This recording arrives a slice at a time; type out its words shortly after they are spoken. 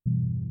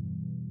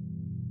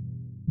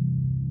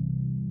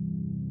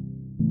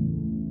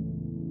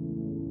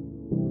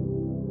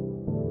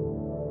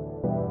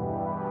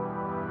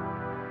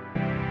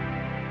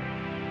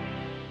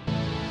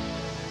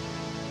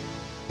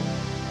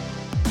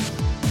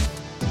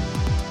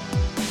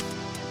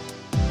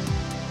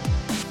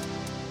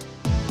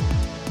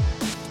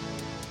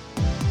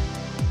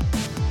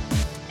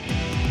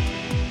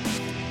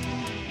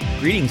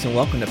Greetings and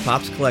welcome to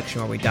Pop's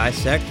Collection, where we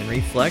dissect and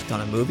reflect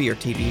on a movie or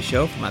TV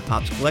show from my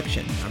Pop's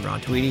Collection. I'm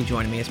Ron Tweedy,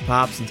 joining me as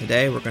Pops, and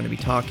today we're going to be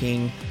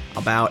talking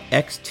about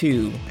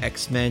X2,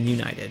 X-Men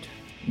United.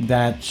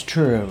 That's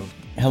true.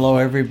 Hello,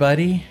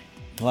 everybody.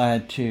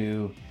 Glad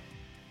to,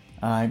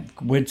 I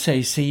would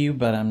say see you,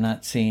 but I'm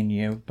not seeing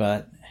you.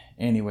 But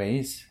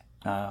anyways,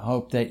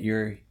 hope that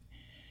you're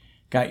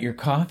got your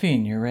coffee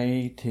and you're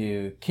ready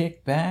to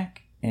kick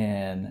back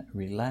and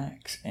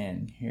relax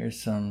and hear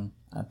some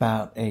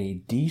about a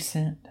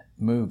decent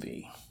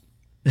movie.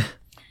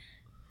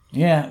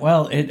 Yeah,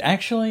 well, it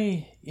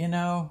actually,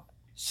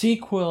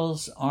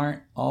 sequels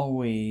aren't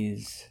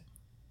always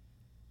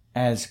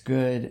as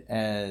good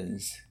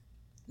as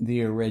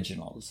the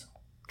originals.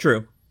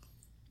 True.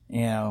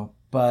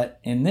 But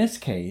in this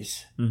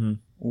case,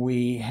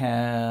 we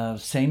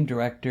have same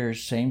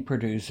directors, same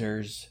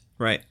producers.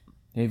 Right.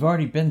 They've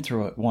already been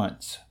through it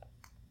once.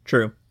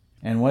 True.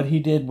 And what he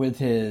did with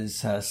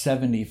his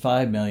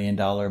 $75 million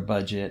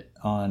budget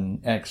on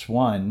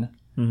X1,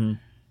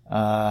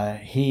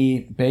 he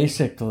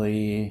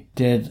basically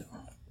did,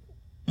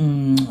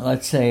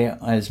 let's say,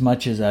 as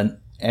much as an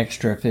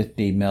extra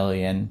 $50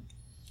 million.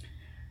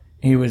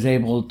 He was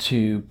able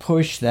to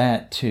push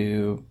that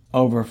to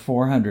over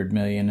 $400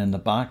 million in the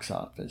box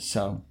office.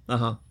 So,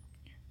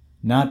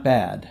 not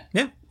bad.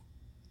 Yeah.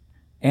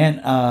 And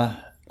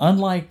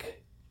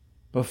unlike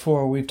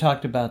before, we've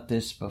talked about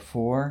this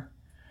before.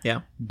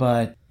 Yeah.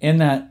 But in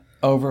that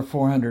over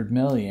 $400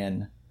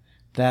 million,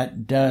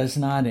 that does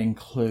not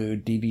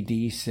include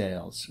DVD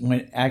sales.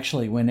 When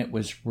it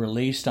was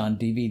released on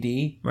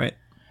DVD, right,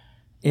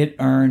 it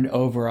earned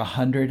over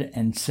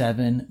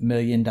 $107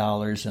 million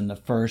in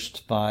the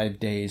first 5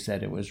 days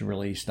that it was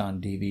released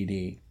on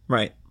DVD.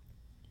 Right.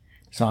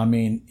 So, I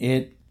mean,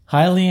 it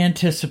highly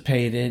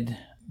anticipated,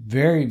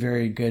 very,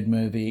 very good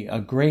movie, a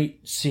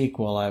great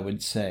sequel, I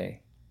would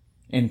say,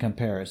 in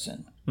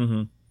comparison.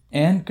 Mm-hmm.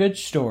 And good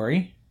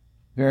story.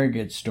 Very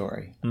good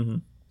story. Mm-hmm.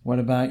 What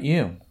about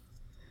you?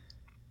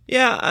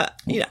 Yeah,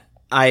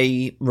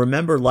 I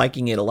remember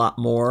liking it a lot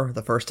more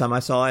the first time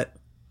I saw it.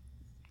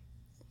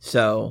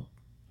 So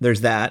there's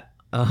that.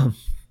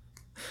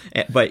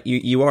 But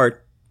you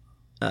are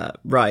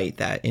right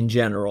that in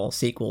general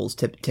sequels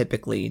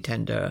typically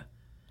tend to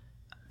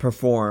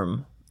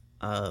perform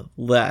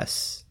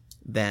less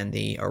than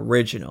the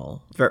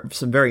original.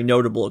 Some very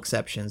notable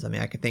exceptions. I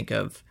mean, I can think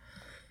of,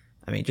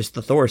 just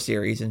the Thor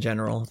series in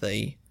general.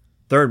 The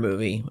third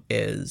movie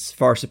is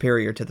far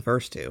superior to the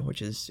first two,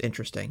 which is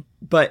interesting.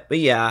 But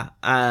yeah,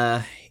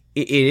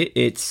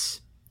 it's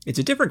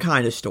a different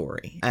kind of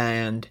story,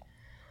 and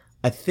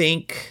I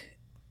think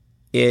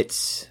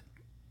it's,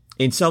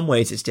 in some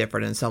ways it's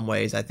different. In some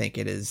ways, I think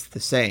it is the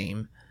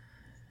same.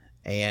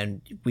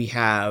 And we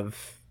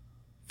have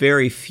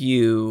very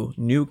few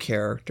new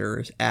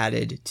characters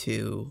added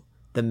to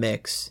the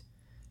mix,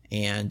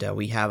 and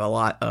we have a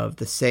lot of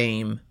the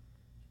same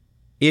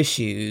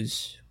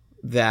issues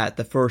that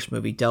the first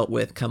movie dealt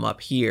with come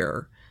up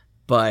here,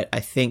 but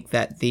I think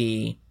that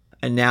the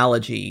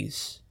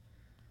analogies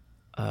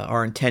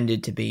are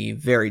intended to be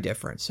very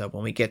different. So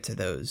when we get to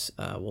those,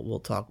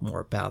 we'll talk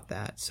more about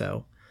that.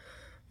 So,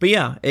 but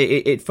yeah,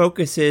 it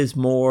focuses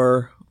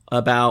more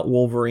about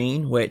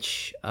Wolverine,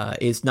 which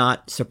is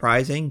not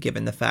surprising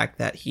given the fact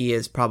that he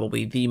is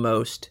probably the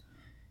most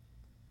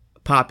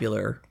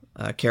popular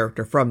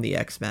character from the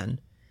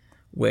X-Men,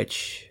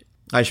 which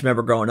I just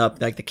remember growing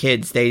up, like the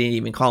kids, they didn't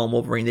even call him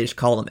Wolverine. They just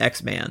called him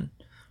X-Man,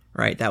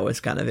 right? That was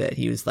kind of it.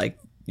 He was like,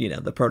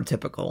 the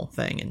prototypical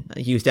thing. And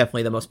he was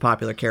definitely the most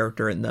popular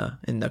character in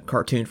the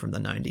cartoon from the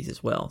 90s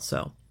as well.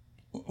 So,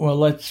 well,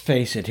 let's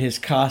face it. His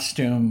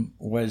costume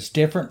was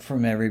different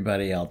from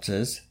everybody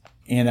else's.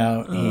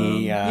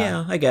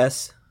 Yeah, I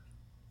guess.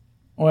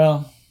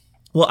 Well,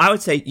 I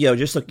would say,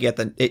 just looking at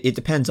it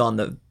depends on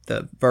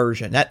the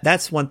version.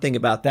 That's one thing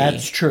about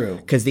that's true.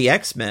 Because the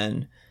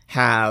X-Men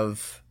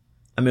have,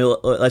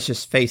 let's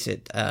just face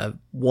it.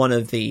 One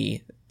of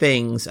the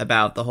things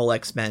about the whole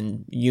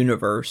X-Men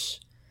universe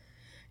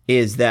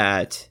is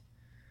that,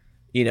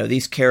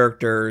 these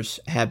characters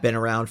have been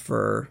around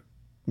for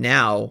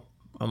now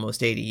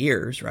almost 80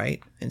 years,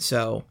 right? And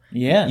so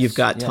you've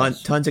got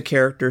tons of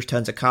characters,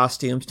 tons of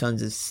costumes,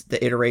 tons of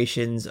the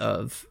iterations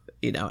of,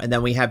 and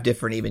then we have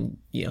different even,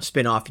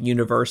 spin-off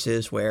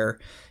universes where,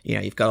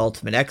 you've got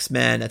Ultimate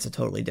X-Men. That's a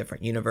totally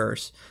different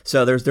universe.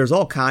 So there's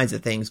all kinds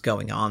of things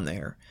going on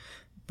there.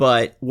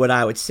 But what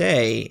I would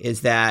say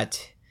is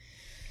that,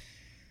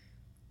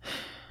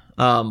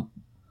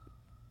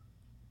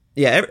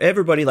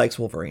 everybody likes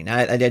Wolverine.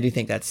 I do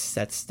think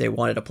that's they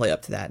wanted to play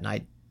up to that,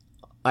 and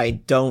I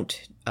don't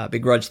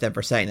begrudge them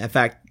for saying that. In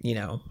fact,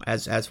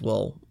 as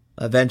we'll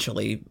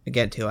eventually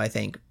get to, I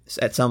think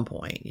at some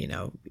point,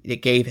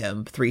 it gave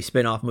him 3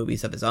 spin-off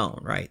movies of his own,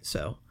 right?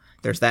 So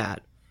there's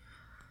that.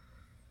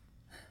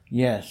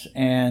 Yes,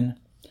 and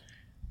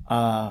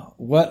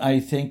what I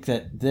think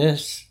that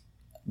this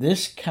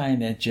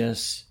kind of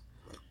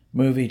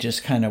movie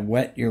just kind of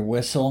wet your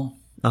whistle.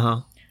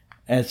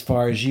 As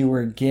far as you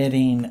were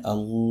getting a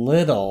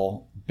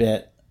little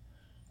bit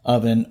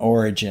of an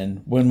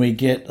origin. When we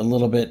get a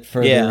little bit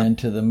further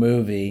into the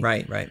movie,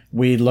 right,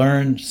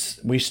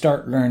 we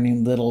start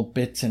learning little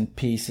bits and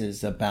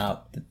pieces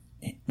about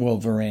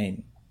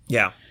Wolverine.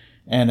 Yeah.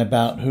 And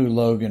about who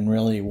Logan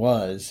really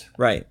was.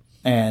 Right.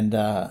 And,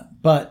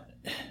 but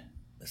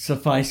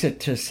suffice it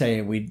to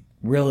say, we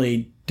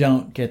really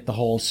don't get the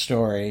whole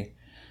story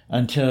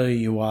until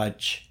you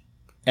watch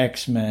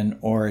X-Men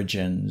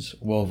Origins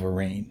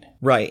Wolverine.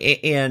 Right.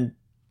 And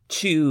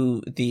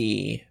to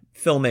the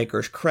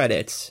filmmaker's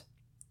credits,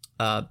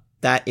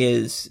 that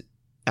is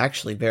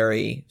actually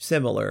very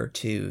similar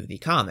to the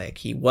comic.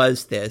 He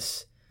was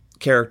this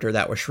character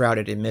that was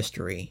shrouded in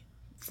mystery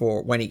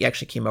for when he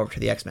actually came over to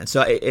the X-Men.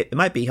 So it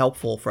might be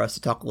helpful for us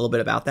to talk a little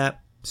bit about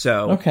that.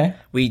 So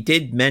we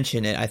did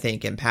mention it, I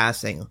think, in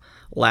passing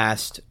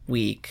last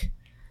week,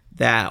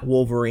 that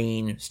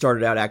Wolverine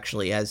started out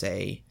actually as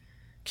a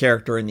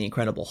character in the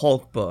Incredible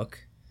Hulk book,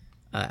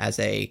 as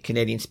a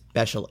Canadian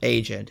special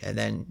agent. And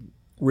then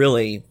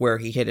really where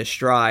he hit his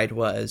stride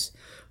was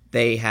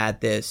they had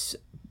this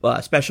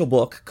special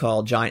book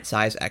called Giant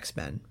Size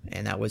X-Men.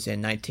 And that was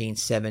in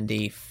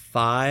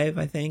 1975,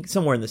 I think,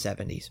 somewhere in the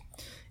 70s.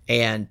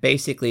 And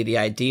basically the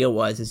idea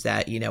is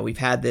that, we've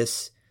had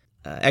this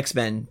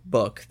X-Men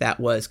book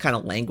that was kind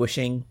of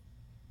languishing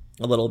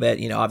a little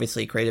bit,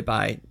 obviously created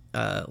by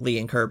Lee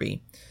and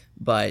Kirby.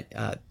 But,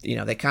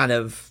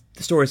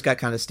 the stories got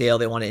kind of stale.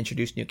 They want to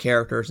introduce new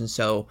characters. And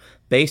so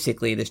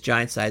basically this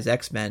Giant Size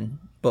X-Men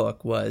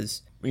book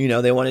was,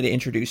 they wanted to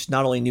introduce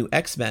not only new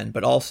X-Men,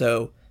 but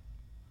also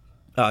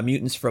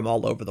mutants from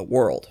all over the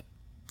world.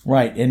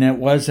 Right, and it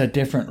was a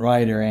different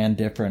writer and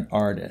different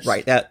artist.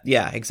 Right,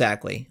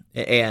 exactly.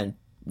 And,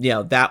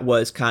 that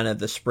was kind of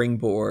the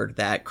springboard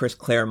that Chris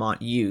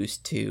Claremont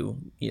used to,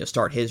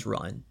 start his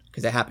run,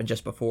 because it happened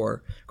just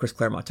before Chris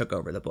Claremont took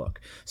over the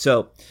book.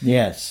 So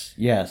Yes,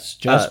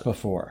 just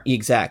before.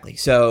 Exactly.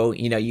 So,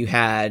 you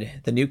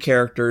had the new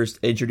characters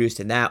introduced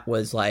in that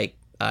was like,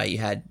 you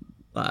had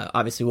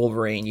obviously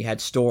Wolverine, you had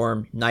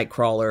Storm,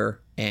 Nightcrawler,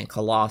 and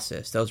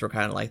Colossus. Those were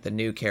kind of like the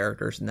new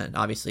characters. And then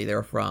obviously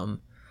they're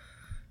from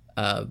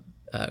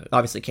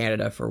obviously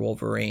Canada for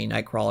Wolverine,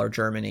 Nightcrawler,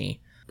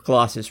 Germany,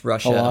 Colossus,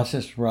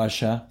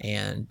 Russia,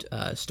 and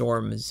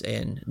Storm is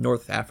in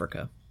North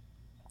Africa.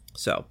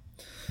 So,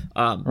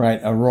 right,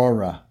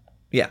 Aurora.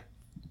 Yeah,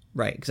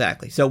 right,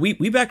 exactly. So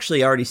we've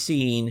actually already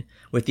seen,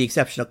 with the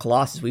exception of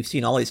Colossus, we've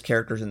seen all these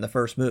characters in the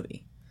first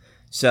movie.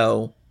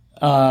 So,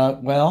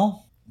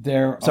 well,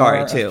 there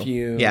are a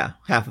few. Yeah,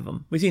 half of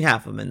them. We've seen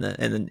half of them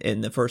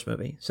in the first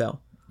movie. So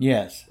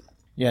yes,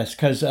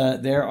 because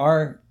there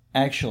are.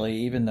 Actually,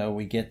 even though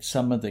we get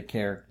some of the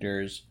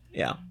characters,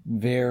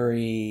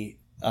 very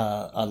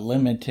a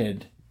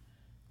limited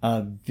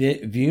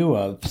view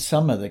of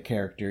some of the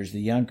characters,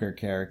 the younger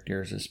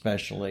characters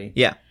especially.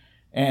 Yeah.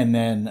 And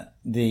then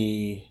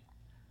the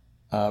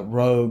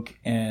Rogue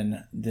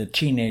and the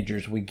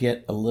teenagers, we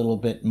get a little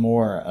bit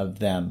more of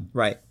them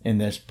in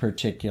this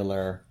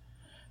particular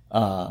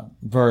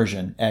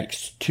version,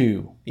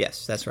 X2.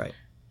 Yes, that's right.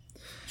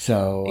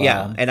 So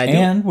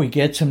and we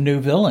get some new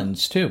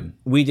villains too.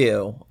 We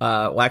do.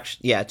 One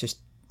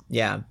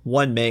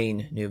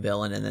main new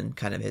villain, and then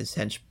kind of his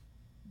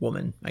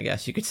henchwoman, I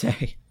guess you could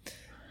say.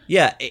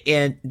 Yeah,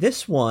 and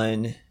this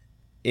one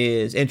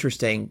is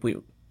interesting.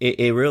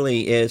 It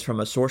really is, from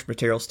a source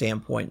material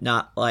standpoint,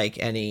 not like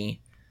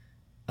any.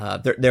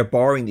 They're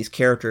borrowing these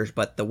characters,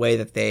 but the way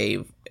that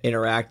they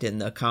interact in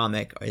the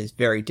comic is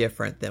very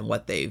different than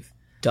what they've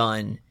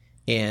done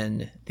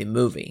in the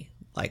movie.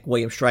 Like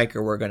William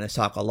Stryker, we're going to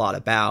talk a lot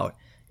about.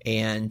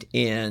 And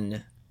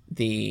in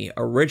the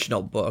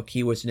original book,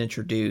 he was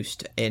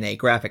introduced in a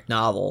graphic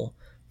novel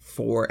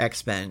for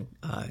X-Men.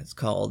 It's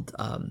called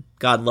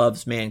God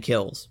Loves, Man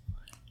Kills.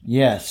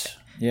 Yes.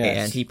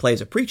 And he plays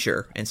a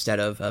preacher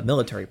instead of a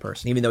military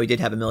person, even though he did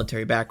have a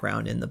military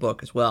background in the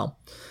book as well.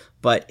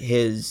 But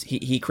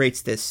he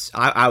creates this,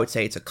 I would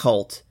say it's a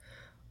cult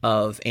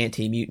of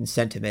anti-mutant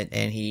sentiment,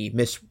 and he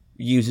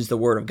misuses the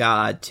word of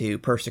God to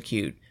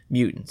persecute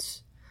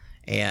mutants.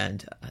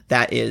 And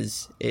that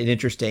is an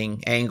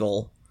interesting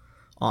angle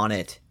on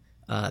it.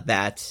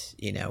 That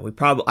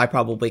I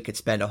probably could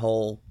spend a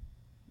whole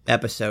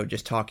episode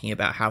just talking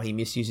about how he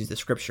misuses the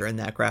scripture in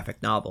that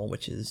graphic novel,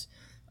 which is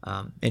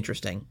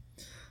interesting.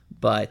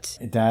 But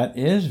that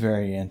is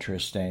very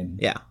interesting.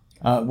 Yeah.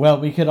 Well,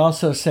 we could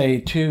also say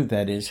too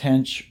that his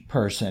hench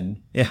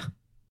person,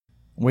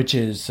 which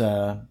is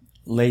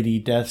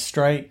Lady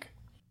Deathstrike.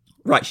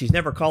 Right, she's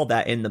never called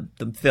that in the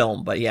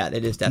film, but yeah,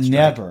 it is Deathstrike.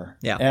 Never,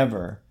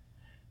 ever.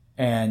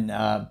 And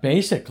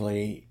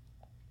basically,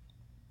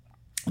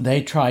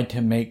 they tried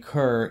to make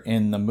her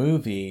in the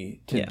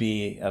movie to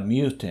be a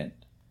mutant.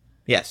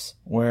 Yes.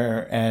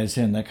 Whereas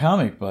in the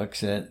comic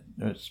books,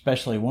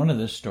 especially one of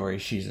the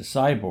stories, she's a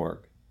cyborg.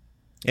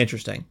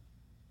 Interesting.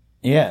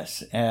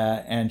 Yes,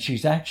 and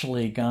she's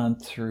actually gone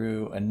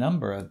through a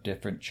number of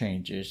different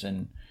changes.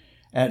 And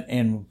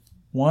in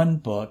one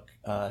book,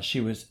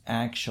 she was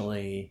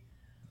actually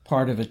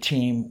part of a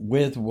team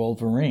with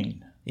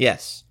Wolverine.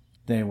 Yes.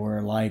 They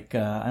were like,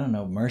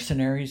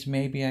 mercenaries,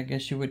 maybe, I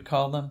guess you would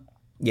call them.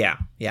 Yeah.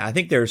 I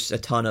think there's a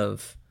ton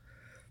of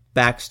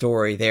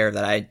backstory there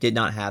that I did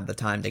not have the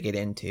time to get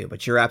into,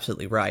 but you're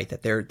absolutely right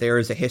that there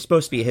is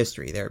supposed to be a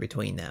history there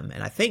between them.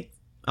 And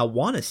I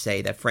want to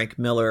say that Frank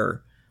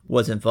Miller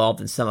was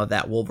involved in some of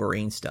that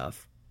Wolverine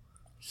stuff.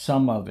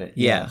 Some of it,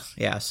 yes.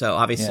 Yeah. So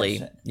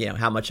obviously, yes.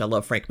 How much I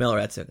love Frank Miller,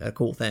 that's a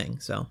cool thing.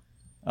 So.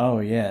 Oh,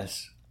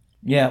 yes.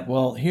 Yeah,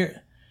 well,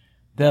 here,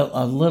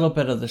 a little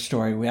bit of the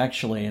story,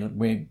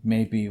 we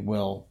maybe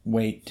will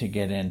wait to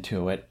get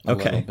into it a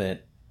little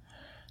bit.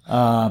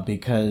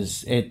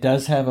 Because it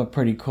does have a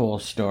pretty cool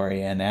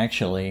story, and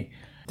actually,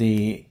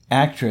 the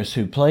actress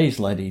who plays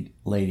Lady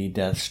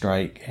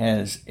Deathstrike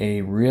has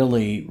a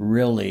really,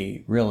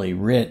 really, really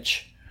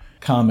rich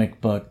comic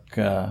book.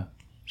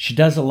 She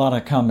does a lot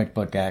of comic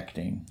book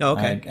acting. Oh,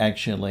 okay.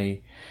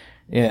 Actually,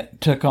 it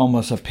took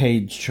almost a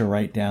page to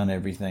write down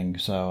everything.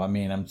 So, I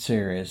mean, I'm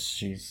serious.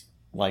 She's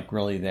like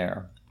really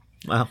there.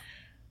 Wow.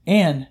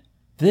 And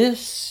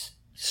this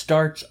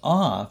starts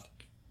off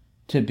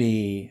to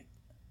be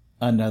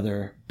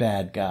another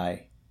bad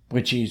guy,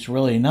 which he's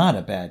really not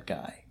a bad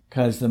guy,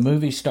 because the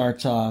movie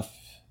starts off,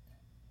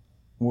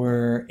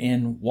 we're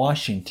in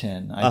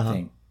Washington, I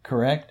think,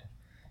 correct?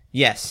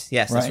 Yes,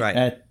 that's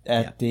right.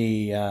 At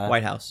the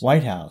White House.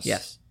 White House.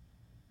 Yes.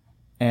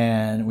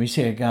 And we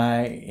see a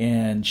guy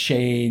in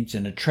shades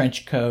and a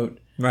trench coat.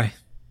 Right.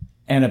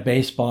 And a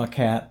baseball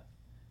cap.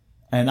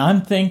 And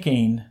I'm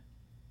thinking,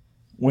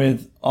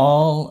 with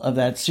all of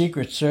that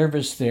Secret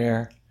Service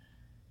there,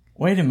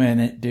 wait a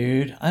minute,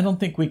 dude. I don't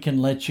think we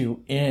can let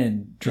you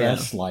in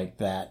dressed like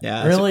that.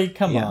 Yeah, really?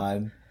 Come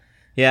on.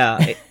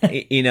 Yeah.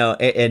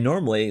 And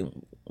normally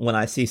when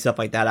I see stuff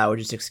like that, I would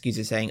just excuse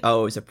it saying,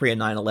 oh, it was a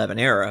pre-9/11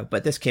 era.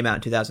 But this came out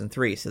in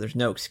 2003, so there's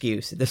no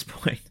excuse at this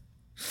point.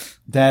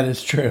 That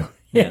is true.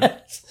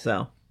 Yes.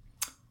 So.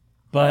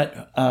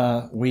 But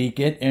we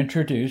get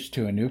introduced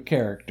to a new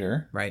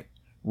character.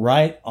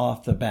 Right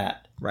off the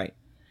bat. Right.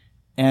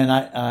 And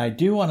I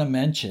do want to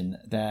mention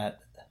that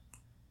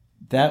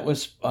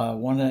was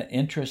one of the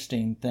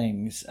interesting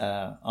things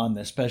on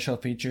the special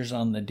features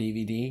on the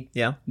DVD.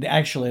 Yeah.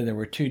 Actually, there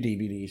were 2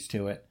 DVDs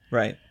to it.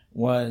 Right.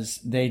 Was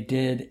they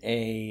did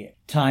a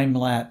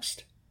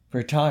time-lapsed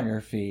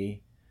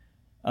photography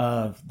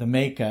of the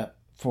makeup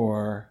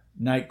for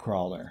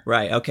Nightcrawler.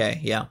 Right.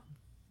 Okay. Yeah.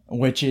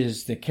 Which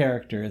is the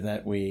character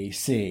that we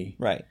see.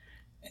 Right.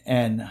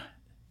 And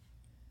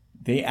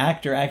the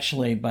actor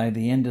actually, by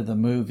the end of the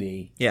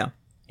movie,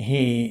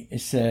 he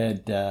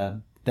said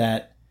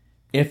that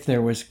if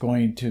there was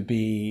going to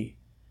be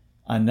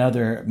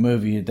another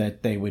movie,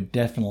 that they would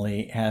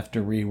definitely have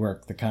to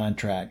rework the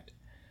contract.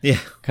 Yeah.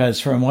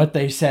 Because from what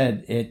they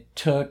said, it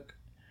took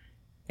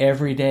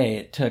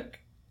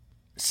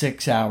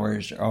 6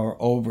 hours or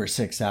over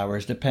 6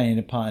 hours, depending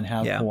upon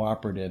how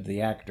cooperative the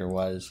actor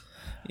was.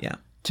 Yeah.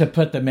 To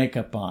put the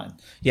makeup on.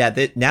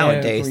 Yeah,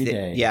 nowadays,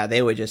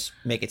 they would just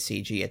make it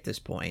CG at this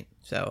point.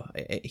 So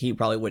he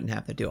probably wouldn't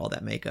have to do all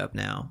that makeup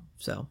now.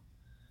 So.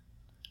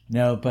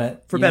 No,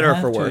 but for better or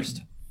for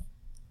worse.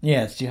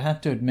 Yes, you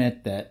have to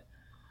admit that,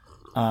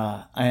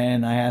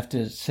 and I have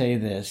to say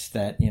this,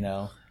 that,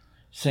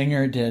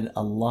 Singer did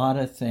a lot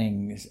of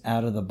things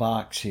out of the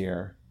box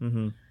here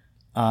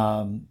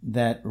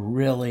that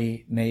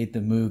really made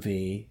the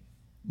movie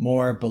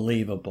more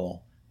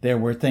believable. There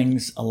were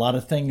a lot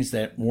of things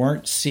that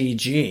weren't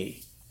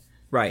CG.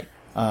 Right.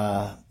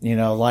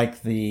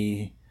 Like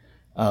the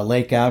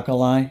Lake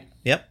Alkali.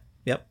 Yep.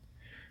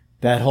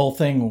 That whole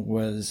thing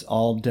was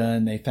all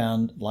done. They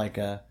found like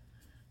a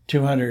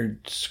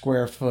 200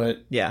 square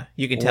foot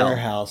you can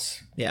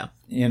warehouse. Yeah.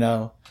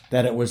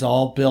 That it was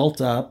all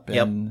built up.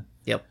 And,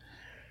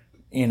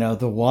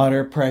 the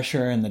water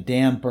pressure and the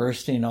dam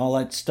bursting, all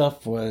that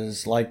stuff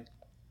was like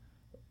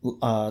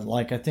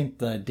I think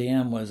the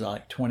dam was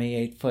like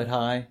 28 foot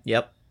high.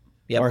 Yep.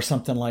 Or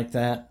something like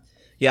that.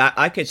 Yeah,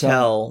 I could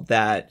tell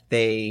that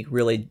they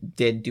really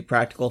did do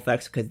practical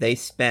effects because they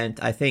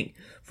spent, I think,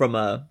 from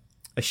a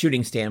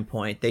shooting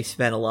standpoint, they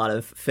spent a lot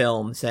of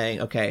film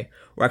saying, okay,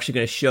 we're actually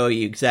going to show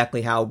you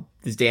exactly how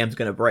this dam's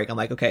going to break. I'm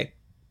like, okay,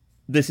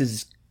 this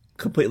is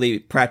completely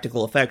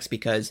practical effects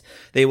because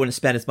they wouldn't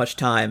spend as much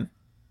time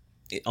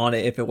on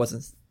it if it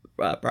wasn't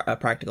a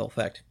practical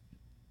effect.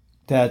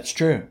 That's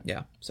true.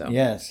 Yeah, so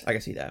yes, I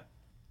can see that.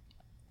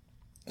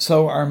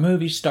 So our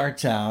movie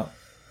starts out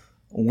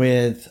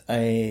with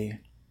a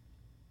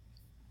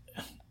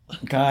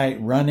guy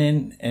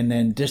running and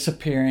then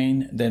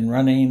disappearing, then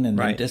running and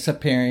then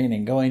disappearing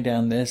and going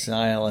down this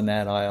aisle and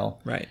that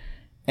aisle. Right.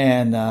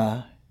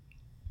 And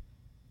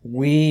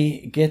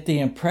we get the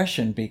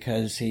impression,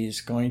 because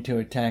he's going to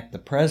attack the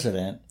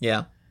president,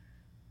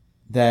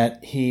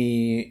 that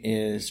he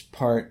is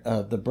part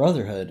of the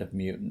Brotherhood of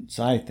Mutants,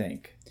 I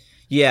think.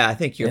 Yeah, I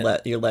think you're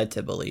led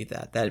to believe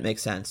that. That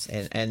makes sense.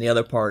 And the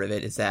other part of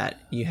it is that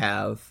you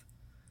have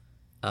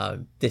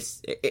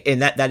this,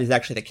 and that is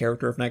actually the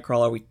character of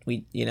Nightcrawler.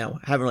 We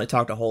haven't really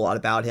talked a whole lot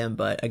about him,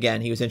 but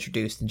again, he was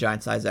introduced in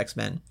Giant Size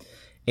X-Men.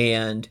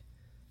 And,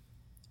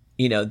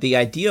 the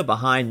idea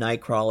behind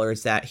Nightcrawler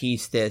is that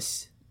he's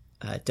this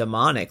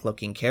demonic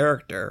looking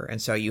character,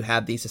 and so you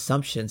have these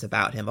assumptions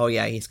about him. Oh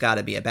yeah, he's got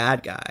to be a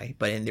bad guy,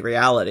 but in the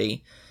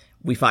reality,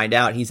 we find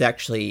out he's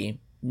actually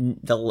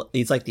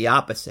he's like the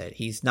opposite.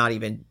 He's not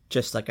even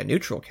just like a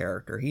neutral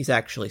character. He's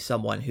actually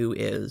someone who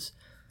is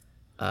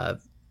a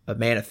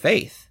man of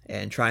faith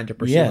and trying to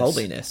pursue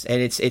holiness,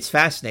 and it's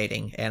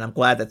fascinating. And I'm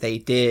glad that they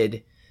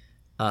did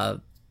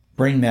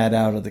bring that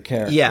out of the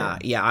character.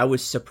 Yeah, I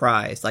was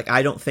surprised. Like,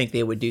 I don't think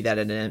they would do that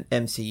in an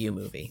MCU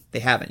movie. They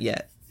haven't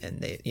yet. And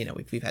they,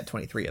 we've had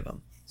 23 of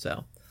them,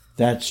 so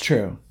that's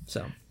true.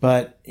 So,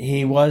 but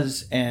he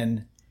was,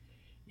 and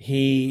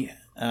he,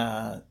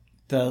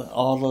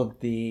 all of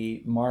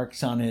the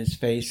marks on his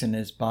face and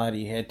his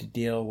body had to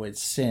deal with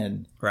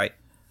sin, right?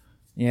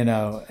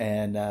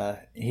 And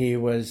he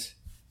was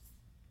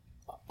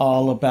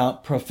all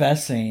about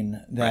professing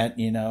that, right.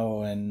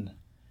 And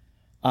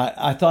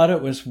I thought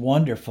it was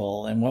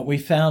wonderful. And what we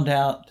found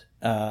out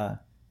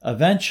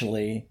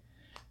eventually,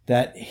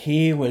 that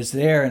he was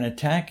there and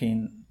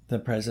attacking the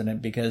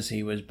president because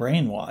he was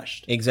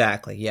brainwashed.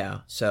 Exactly, yeah.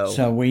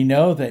 So we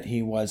know that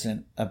he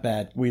wasn't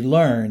we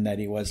learned that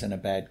he wasn't a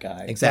bad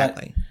guy.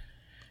 Exactly.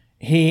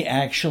 But he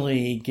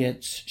actually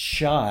gets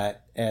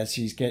shot as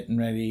he's getting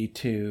ready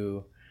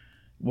to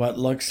what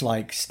looks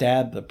like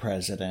stab the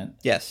president.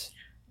 Yes.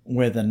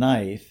 With a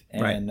knife.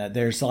 And right.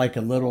 There's like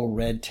a little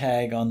red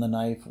tag on the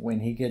knife. When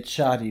he gets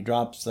shot, he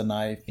drops the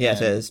knife. Yeah, it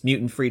says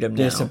mutant freedom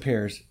now.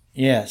 Disappears.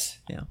 Yes.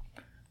 Yeah.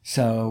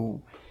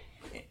 So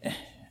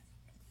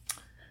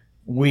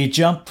we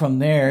jump from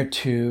there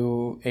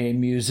to a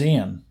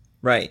museum.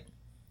 Right.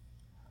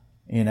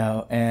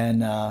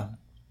 And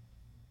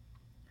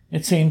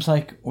it seems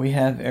like we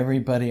have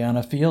everybody on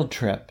a field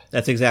trip.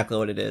 That's exactly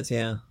what it is,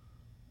 yeah.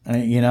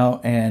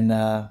 And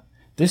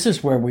this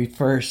is where we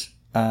first,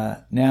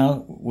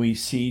 now we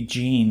see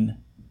Jean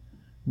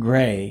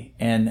Grey,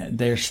 and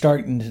they're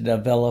starting to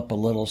develop a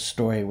little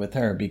story with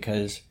her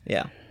because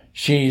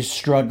she's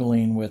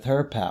struggling with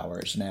her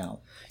powers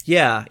now.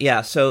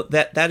 Yeah. So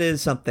that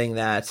is something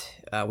that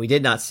we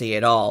did not see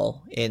at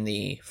all in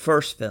the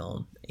first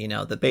film.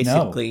 That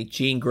basically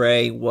Jean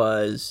Grey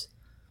was,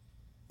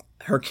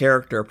 her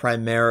character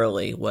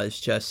primarily was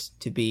just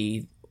to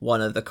be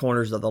one of the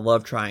corners of the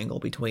love triangle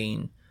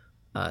between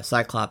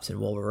Cyclops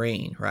and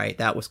Wolverine, right?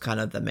 That was kind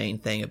of the main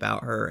thing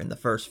about her in the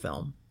first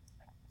film.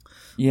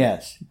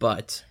 Yes.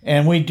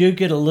 And we do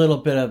get a little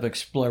bit of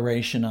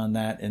exploration on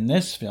that in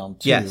this film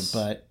too. Yes.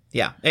 But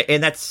yeah,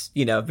 and that's,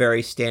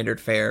 very standard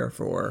fare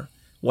for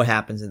what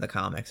happens in the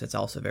comics. It's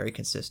also very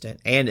consistent,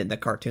 and in the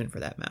cartoon for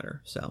that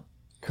matter. So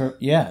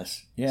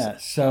yes.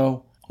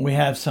 So we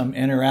have some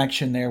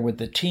interaction there with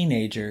the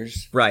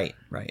teenagers. Right.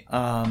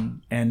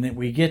 And then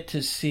we get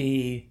to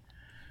see,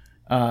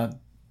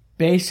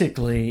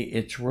 basically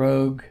it's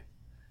Rogue,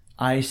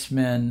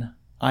 Iceman,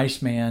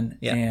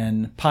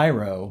 and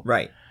Pyro.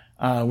 Right.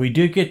 We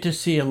do get to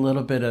see a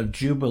little bit of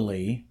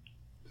Jubilee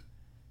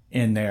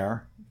in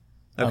there.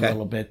 Okay. A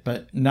little bit,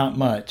 but not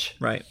much.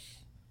 Right.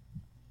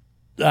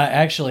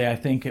 Actually, I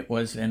think it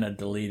was in a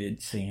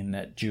deleted scene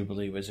that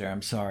Jubilee was there.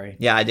 I'm sorry.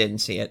 Yeah, I didn't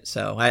see it,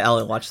 so I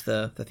only watched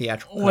the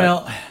theatrical cut.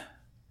 Well,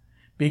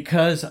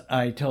 because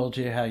I told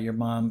you how your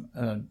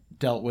mom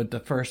dealt with the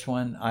first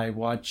one, I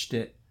watched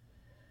it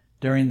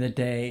during the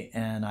day,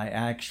 and I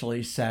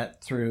actually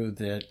sat through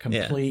the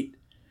complete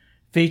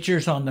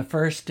features on the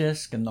first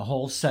disc and the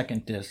whole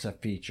second disc of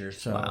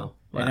features. So wow.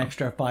 An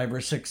extra 5 or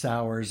 6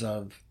 hours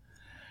of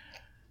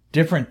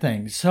different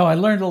things. So I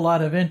learned a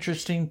lot of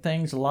interesting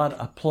things,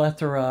 a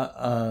plethora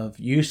of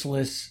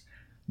useless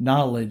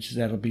knowledge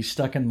that'll be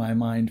stuck in my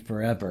mind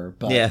forever.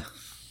 But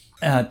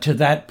to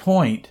that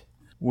point,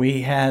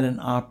 we had an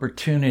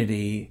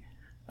opportunity,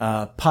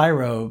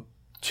 Pyro,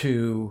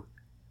 to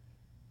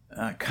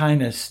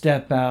kind of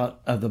step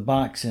out of the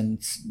box,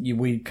 and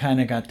we kind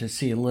of got to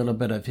see a little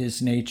bit of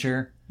his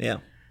nature. Yeah.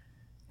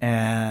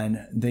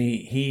 And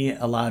he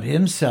allowed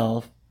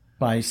himself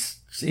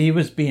he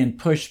was being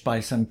pushed by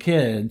some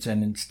kids,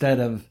 and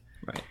instead of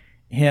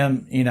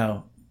him,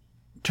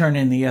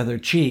 turning the other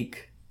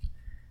cheek,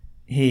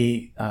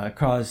 he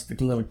caused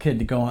the little kid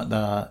to go on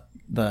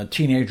the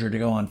teenager to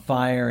go on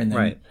fire, and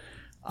then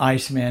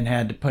Iceman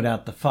had to put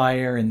out the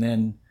fire, and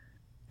then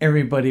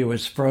everybody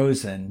was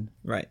frozen.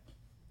 Right.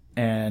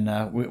 And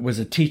it was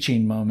a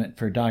teaching moment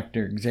for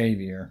Dr.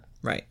 Xavier.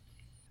 Right.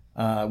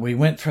 We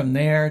went from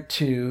there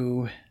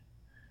to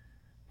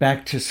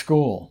back to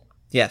school.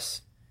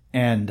 Yes.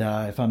 And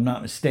if I'm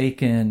not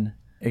mistaken,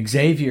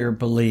 Xavier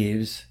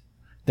believes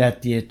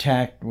that the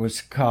attack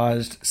was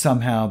caused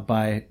somehow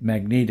by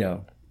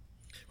Magneto.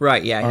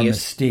 Right, yeah. Or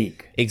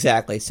Mystique.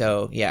 Exactly.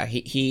 So, yeah,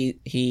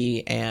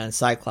 he and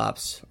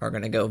Cyclops are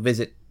going to go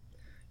visit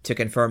to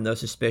confirm those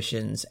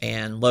suspicions,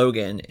 and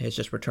Logan is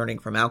just returning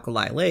from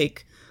Alkali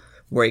Lake,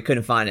 where he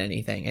couldn't find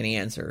any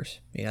answers.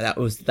 That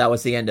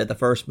was the end of the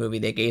first movie.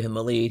 They gave him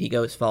a lead. He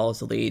follows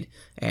the lead,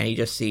 and he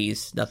just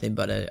sees nothing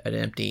but an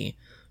empty,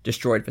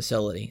 destroyed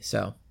facility.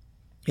 So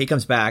he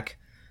comes back,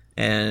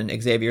 and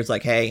Xavier's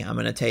like, hey, I'm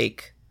going to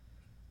take,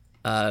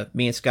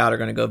 me and Scott are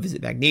going to go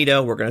visit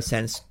Magneto. We're going to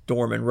send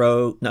Storm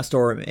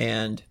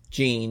and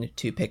Jean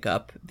to pick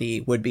up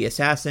the would-be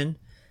assassin,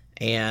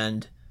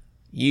 and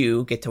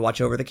you get to watch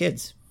over the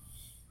kids.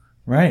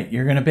 Right.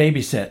 You're going to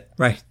babysit.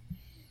 Right.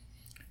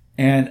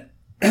 And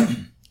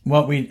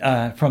what we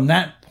from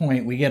that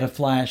point, we get a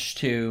flash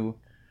to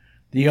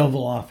the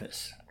Oval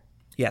Office.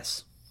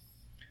 Yes.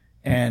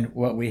 And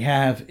what we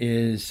have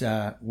is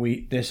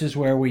this is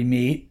where we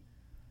meet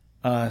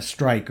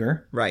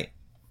Stryker. Right.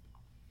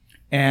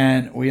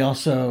 And we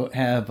also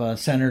have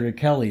Senator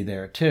Kelly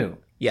there, too.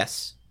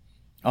 Yes.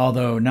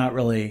 Although not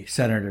really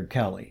Senator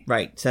Kelly.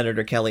 Right.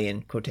 Senator Kelly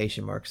in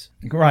quotation marks.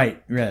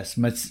 Right, yes.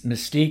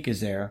 Mystique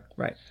is there.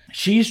 Right.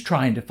 She's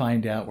trying to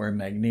find out where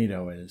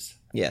Magneto is.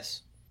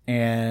 Yes.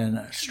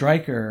 And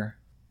Stryker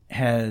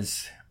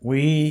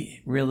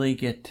we really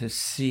get to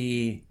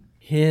see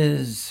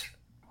his,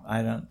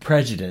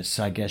 prejudice,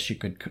 I guess you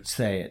could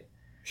say it.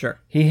 Sure.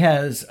 He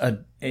has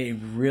a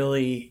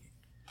really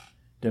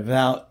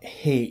devout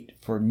hate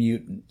for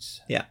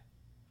mutants. Yeah.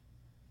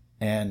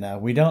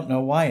 And we don't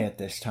know why at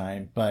this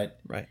time, but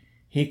right.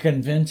 He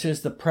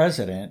convinces the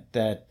president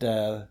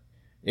that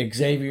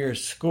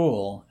Xavier's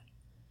school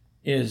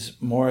is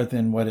more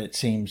than what it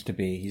seems to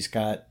be. He's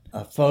got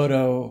a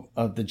photo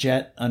of the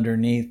jet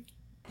underneath.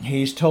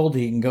 He's told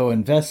he can go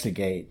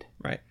investigate.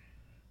 Right.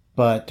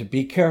 But to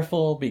be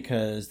careful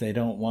because they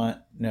don't want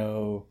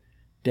no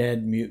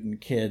dead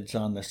mutant kids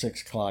on the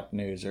 6 o'clock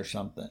news or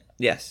something.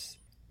 Yes.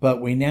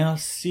 But we now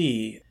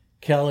see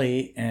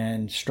Kelly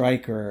and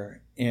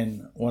Stryker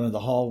in one of the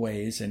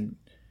hallways,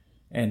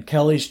 and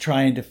Kelly's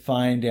trying to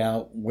find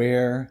out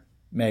where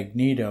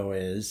Magneto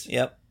is.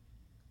 Yep.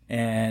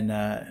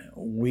 And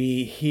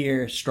we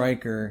hear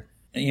Stryker,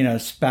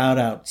 spout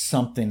out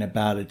something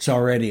about it's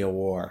already a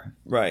war.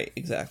 Right,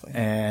 exactly.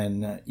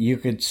 And you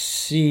could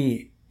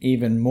see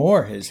even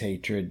more his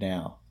hatred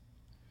now.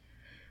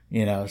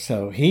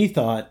 So he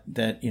thought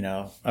that,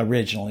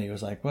 originally it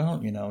was like,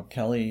 well,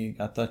 Kelly,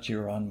 I thought you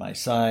were on my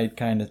side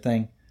kind of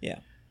thing. Yeah.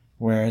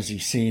 Whereas he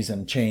sees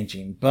him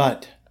changing.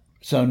 But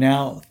so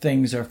now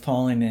things are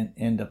falling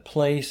into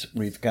place.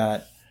 We've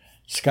got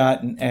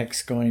Scott and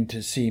X going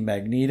to see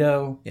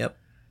Magneto. Yep.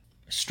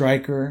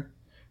 Stryker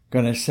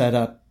going to set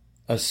up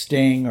a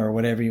sting or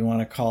whatever you want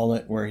to call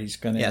it, where he's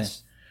going to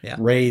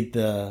raid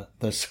the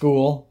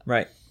school.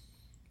 Right.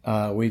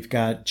 We've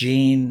got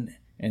Jean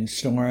and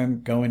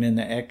Storm going in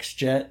the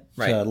X-Jet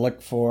to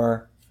look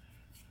for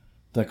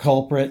the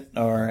culprit,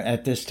 or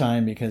at this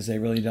time, because they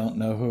really don't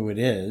know who it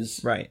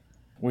is. Right.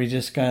 We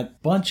just got a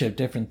bunch of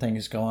different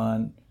things going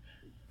on.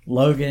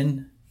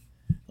 Logan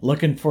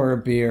looking for a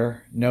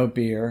beer, no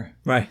beer.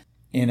 Right.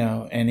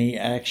 And he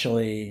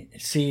actually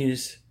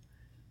sees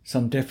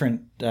some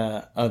different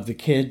of the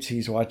kids.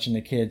 He's watching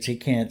the kids. He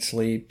can't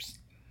sleep.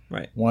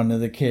 Right. One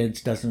of the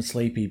kids doesn't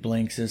sleep. He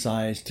blinks his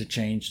eyes to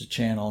change the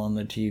channel on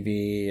the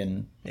TV.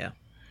 And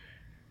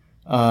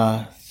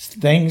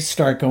things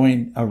start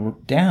going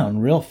down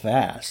real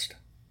fast.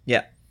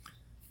 Yeah.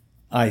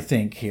 I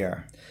think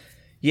here.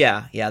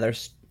 Yeah.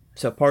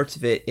 So parts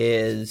of it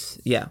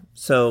is,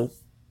 so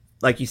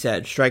like you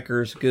said,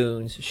 Stryker's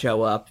goons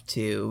show up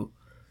to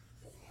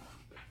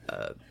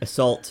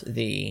assault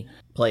the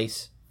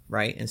place,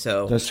 right? And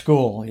so the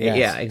school, yes.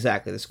 Yeah,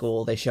 exactly. The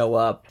school, they show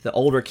up. The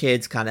older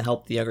kids kind of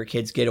help the younger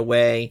kids get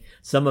away.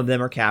 Some of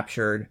them are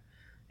captured,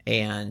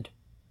 and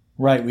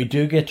right, we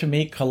do get to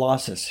meet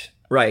Colossus.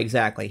 Right,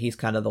 exactly. He's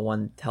kind of the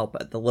one to help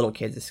the little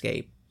kids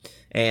escape.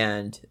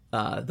 And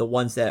the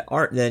ones that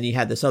aren't, then you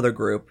had this other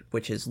group,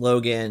 which is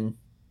Logan,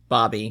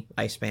 Bobby,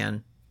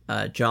 Iceman,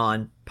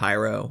 John,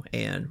 Pyro,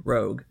 and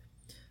Rogue.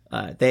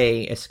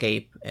 They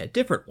escape a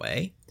different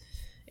way.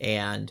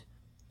 And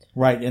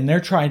right, and they're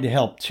trying to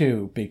help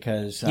too,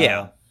 because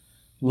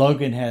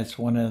Logan has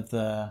one of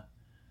the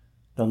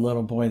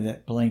little boy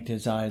that blinked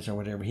his eyes or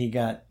whatever. He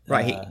got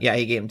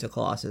he gave him to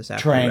Colossus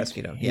after he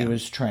rescued him. He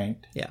was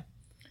tranked. Yeah.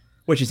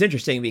 Which is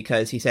interesting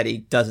because he said he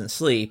doesn't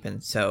sleep,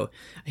 and so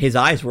his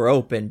eyes were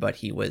open, but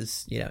he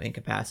was,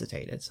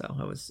 incapacitated. So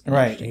it was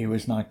right. He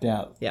was knocked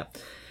out. Yeah.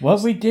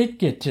 What we did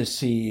get to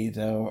see,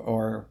 though,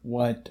 or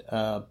what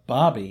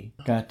Bobby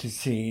got to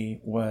see,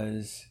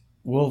 was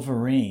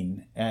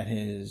Wolverine at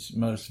his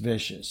most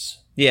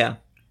vicious. Yeah.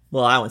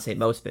 Well, I wouldn't say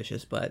most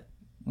vicious, but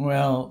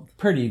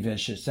pretty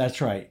vicious. That's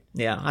right.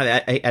 Yeah, I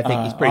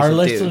think he's pretty. Our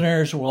subdued.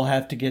 Listeners will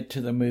have to get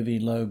to the movie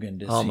Logan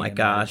to see. Oh my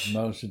gosh,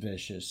 most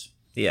vicious.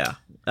 Yeah.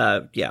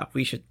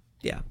 We should.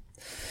 Yeah.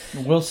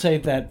 We'll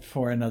save that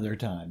for another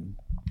time.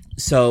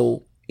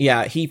 So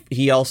yeah,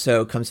 he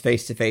also comes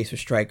face to face with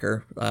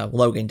Stryker.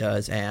 Logan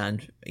does,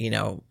 and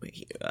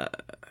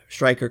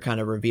Stryker kind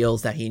of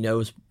reveals that he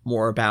knows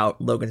more about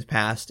Logan's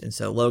past, and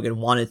so Logan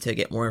wanted to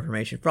get more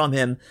information from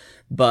him,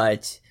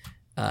 but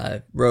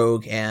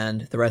Rogue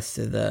and the rest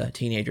of the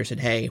teenagers said,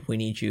 "Hey, we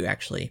need you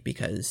actually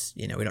because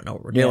we don't know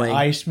what we're doing."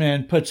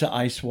 Iceman puts an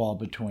ice wall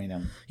between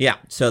them. Yeah,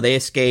 so they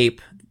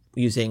escape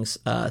using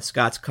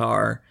Scott's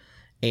car,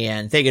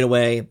 and they get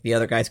away. The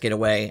other guys get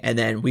away, and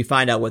then we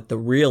find out what the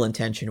real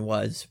intention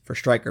was for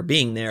Stryker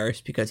being there is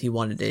because he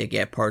wanted to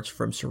get parts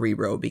from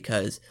Cerebro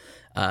because,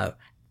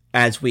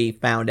 as we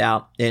found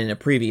out in a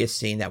previous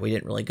scene that we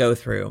didn't really go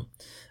through,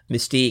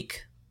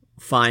 Mystique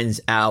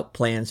finds out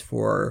plans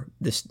for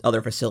this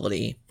other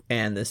facility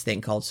and this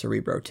thing called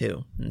Cerebro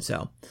 2. And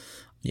so,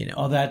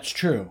 Oh, that's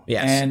true.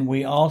 Yes. And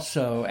we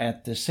also,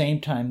 at the same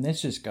time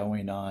this is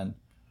going on,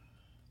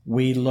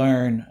 we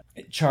learn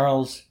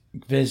Charles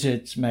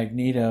visits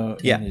Magneto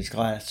in his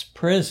glass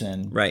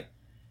prison. Right.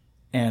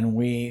 And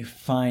we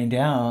find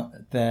out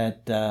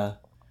that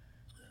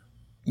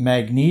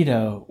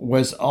Magneto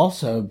was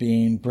also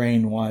being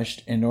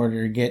brainwashed in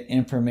order to get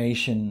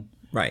information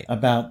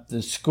about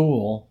the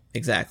school.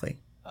 Exactly.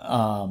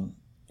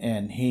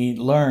 And he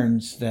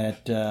learns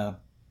that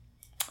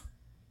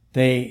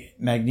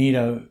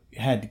Magneto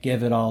had to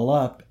give it all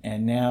up,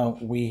 and now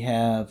we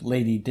have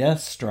Lady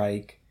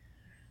Deathstrike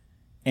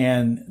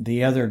and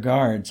the other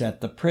guards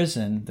at the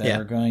prison that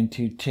are going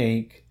to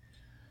take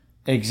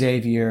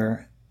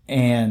Xavier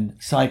and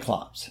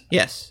Cyclops.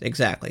 Yes,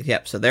 exactly.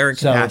 Yep. So they're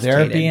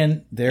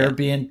incapacitated. They're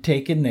being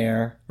taken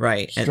there.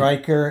 Right.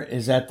 Stryker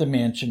is at the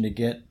mansion to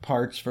get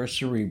parts for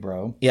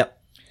Cerebro. Yep.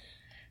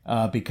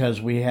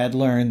 Because we had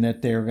learned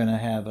that they were going to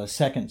have a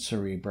second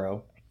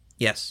Cerebro.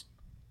 Yes.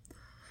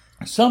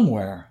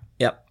 Somewhere.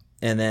 Yep.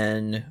 And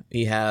then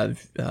you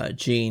have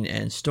Jean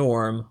and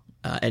Storm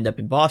end up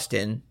in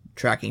Boston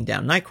tracking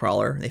down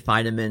Nightcrawler. They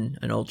find him in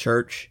an old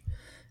church.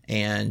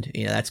 And,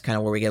 that's kind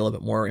of where we get a little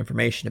bit more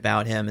information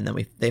about him. And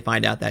then they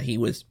find out that he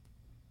was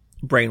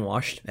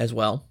brainwashed as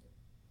well.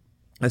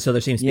 And so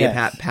there seems to be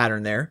a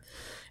pattern there.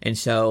 And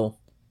so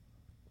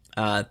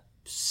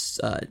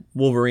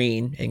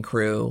Wolverine and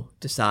crew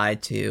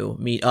decide to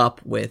meet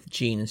up with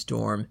Jean and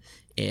Storm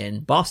in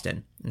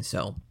Boston. And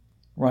so...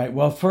 Right.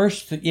 Well,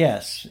 first,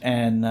 yes.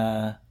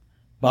 And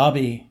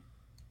Bobby...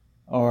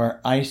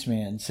 or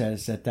Iceman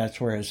says that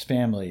that's where his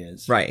family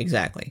is. Right,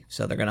 exactly.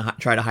 So they're going to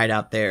try to hide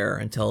out there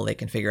until they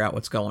can figure out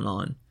what's going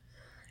on.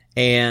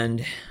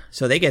 And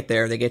so they get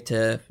there. They get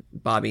to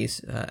Bobby's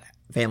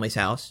family's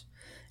house.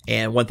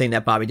 And one thing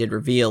that Bobby did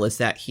reveal is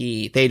that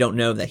they don't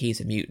know that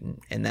he's a mutant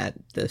and that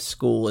the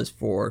school is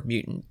for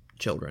mutant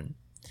children.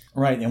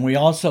 Right. And we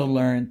also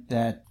learned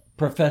that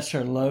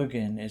Professor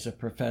Logan is a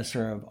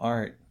professor of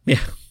art. Yeah.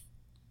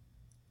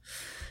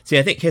 See,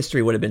 I think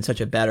history would have been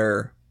such a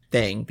better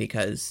thing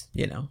because,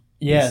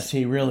 Yes,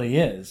 he really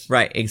is.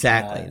 Right,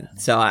 exactly.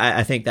 So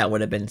I think that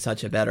would have been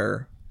such a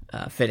better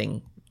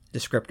fitting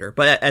descriptor.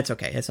 But that's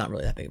okay. It's not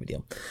really that big of a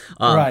deal.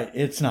 Right,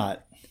 it's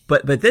not.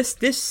 But this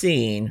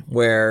scene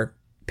where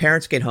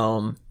parents get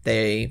home,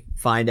 they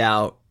find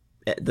out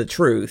the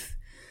truth.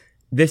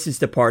 This is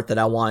the part that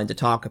I wanted to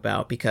talk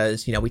about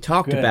because, we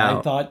talked about...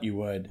 I thought you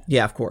would.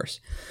 Yeah, of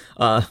course.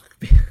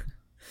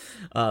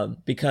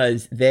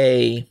 Because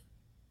they...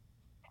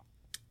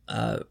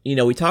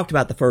 we talked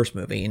about the first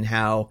movie and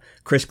how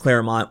Chris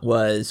Claremont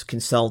was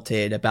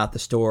consulted about the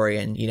story.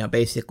 And,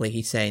 basically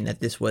he's saying that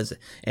this was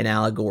an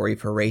allegory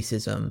for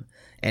racism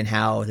and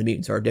how the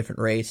mutants are a different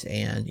race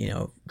and,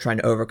 trying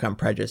to overcome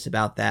prejudice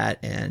about that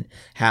and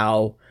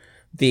how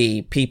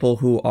the people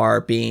who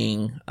are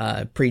being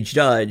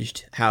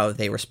prejudged, how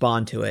they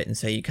respond to it. And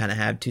so you kind of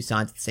have two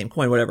sides of the same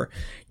coin, whatever.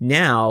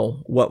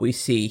 Now, what we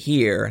see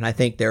here, and I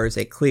think there is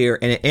a clear,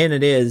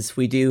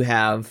 we do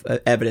have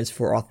evidence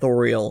for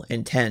authorial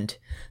intent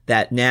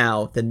that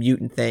now the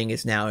mutant thing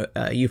is now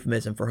a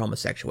euphemism for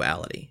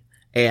homosexuality.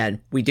 And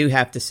we do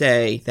have to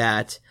say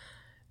that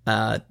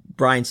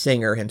Bryan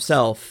Singer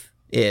himself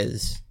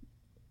he's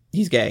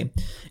gay.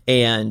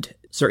 And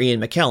Sir Ian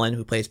McKellen,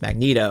 who plays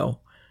Magneto,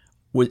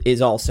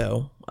 is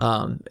also,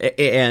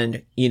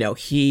 and,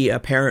 he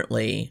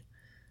apparently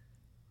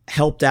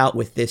helped out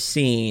with this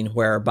scene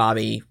where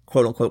Bobby,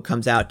 quote unquote,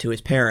 comes out to his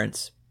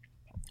parents.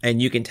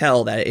 And you can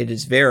tell that it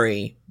is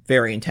very,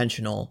 very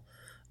intentional.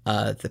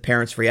 The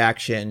parents'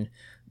 reaction,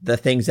 the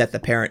things that the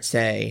parents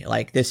say,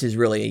 like, this is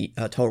really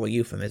a total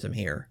euphemism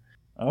here.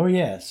 Oh,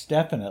 yes,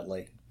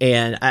 definitely.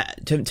 And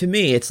to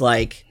me, it's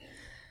like,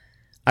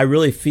 I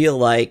really feel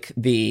like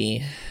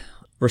the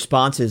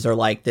responses are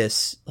like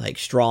this, like,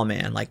 straw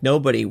man. Like,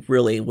 nobody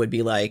really would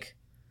be like,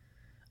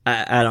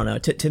 I don't know.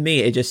 To me,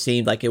 it just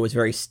seemed like it was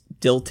very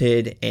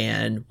stilted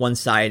and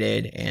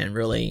one-sided and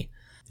really,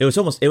 it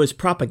was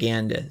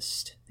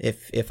propagandist,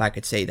 if I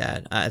could say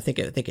that. I think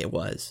it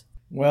was.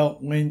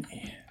 Well,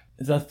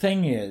 the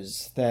thing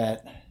is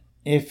that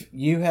if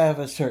you have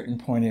a certain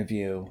point of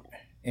view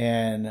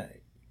and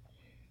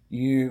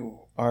you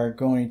are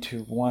going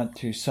to want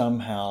to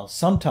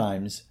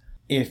sometimes,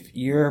 if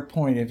your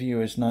point of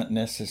view is not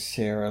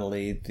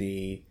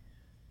necessarily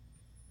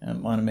I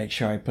want to make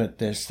sure I put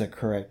this the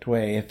correct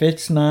way. If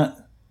it's not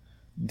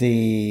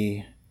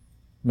the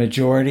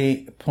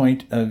majority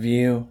point of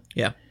view,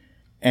 yeah,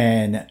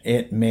 and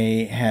it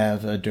may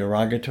have a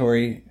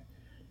derogatory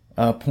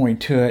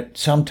point to it,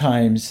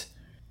 sometimes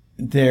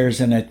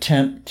there's an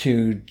attempt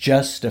to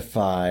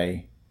justify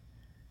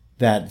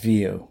that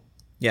view.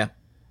 Yeah.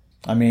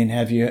 I mean,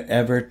 have you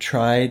ever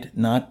tried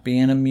not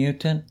being a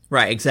mutant?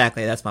 Right,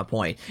 exactly. That's my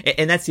point.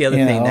 And that's the other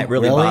thing that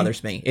really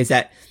bothers me is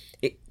that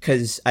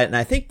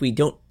I think we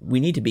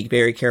need to be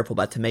very careful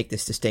about to make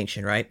this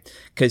distinction, right?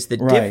 Because the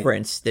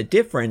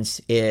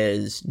difference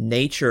is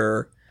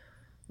nature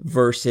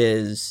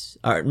versus,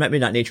 or maybe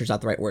not nature is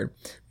not the right word,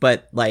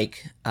 but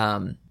like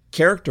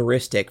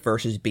characteristic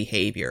versus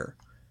behavior,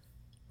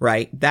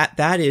 right?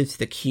 That is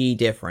the key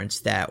difference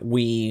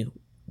the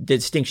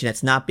distinction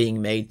that's not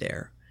being made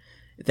there.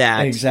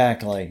 That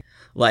exactly.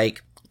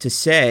 Like to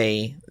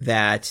say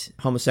that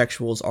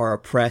homosexuals are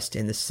oppressed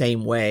in the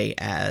same way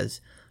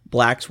as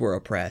blacks were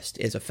oppressed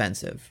is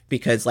offensive,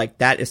 because like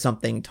that is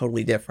something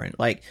totally different.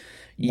 Like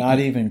not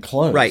even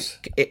close. Right.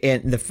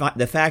 And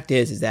the fact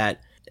is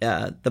that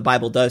the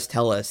Bible does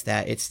tell us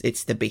that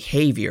it's the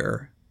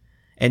behavior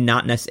and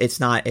it's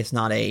not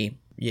a,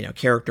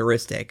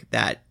 characteristic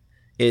that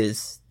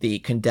is the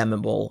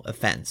condemnable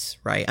offense,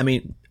 right? I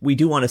mean, we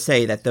do want to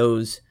say that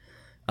those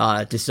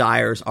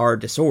desires are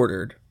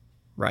disordered,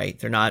 right?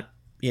 They're not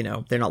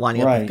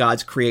lining up with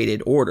God's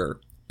created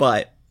order,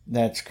 but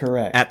that's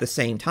correct. At the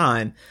same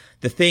time,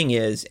 the thing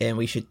is, and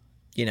we should,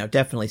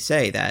 definitely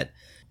say that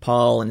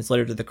Paul in his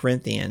letter to the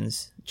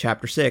Corinthians,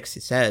 chapter 6,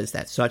 it says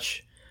that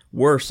such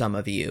were some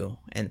of you,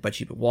 but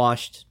you've been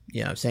washed,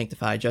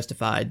 sanctified,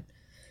 justified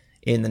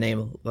in the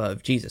name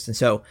of Jesus. And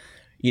so,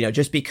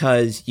 just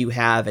because you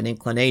have an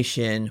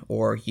inclination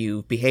or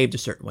you behaved a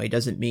certain way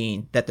doesn't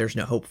mean that there's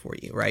no hope for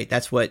you, right?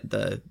 That's what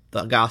the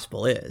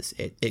gospel is.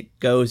 It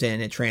goes in,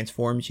 it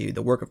transforms you.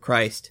 The work of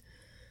Christ,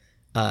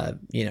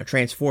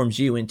 transforms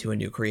you into a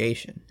new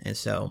creation. And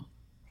so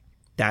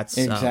that's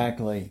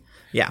exactly.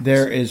 Yeah.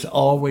 There is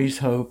always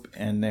hope,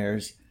 and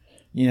there's,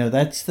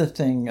 that's the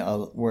thing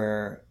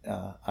where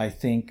I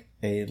think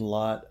a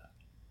lot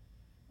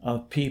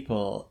of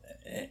people,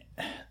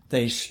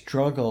 they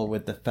struggle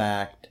with the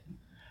fact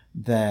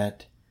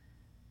that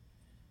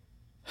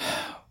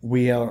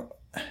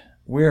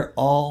we're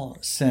all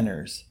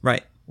sinners.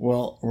 Right.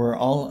 Well, we're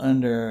all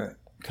under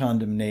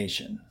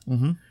condemnation.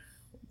 Mm-hmm.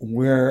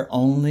 We're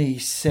only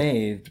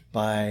saved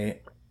by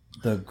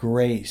the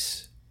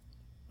grace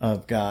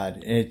of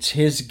God. It's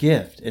His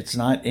gift. It's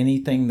not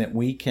anything that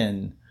we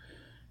can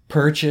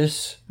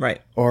purchase,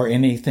 right, or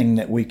anything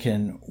that we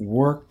can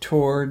work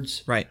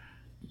towards. Right.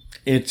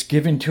 It's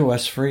given to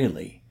us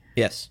freely.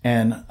 Yes.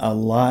 And a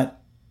lot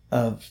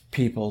of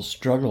people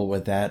struggle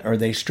with that, or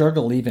they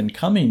struggle even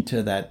coming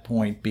to that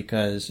point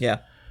because,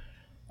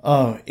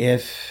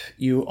 if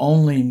you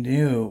only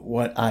knew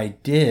what I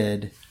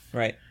did,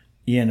 right,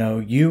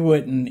 you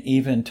wouldn't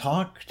even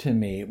talk to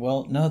me.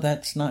 Well, no,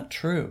 that's not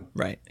true.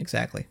 Right,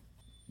 exactly.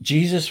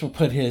 Jesus will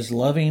put His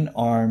loving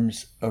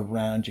arms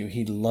around you.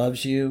 He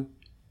loves you,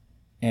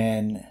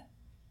 and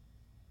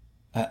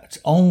it's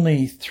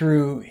only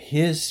through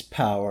His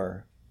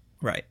power,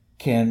 right,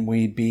 can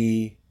we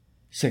be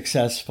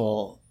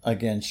successful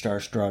against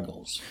our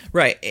struggles.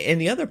 Right. And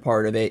the other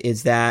part of it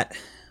is that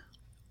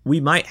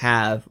we might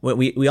have,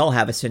 we all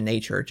have a sin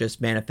nature, it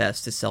just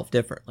manifests itself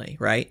differently,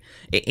 right?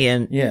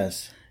 And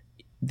yes,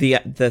 the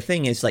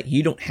thing is, like,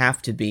 you don't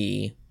have to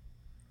be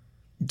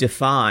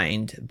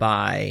defined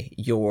by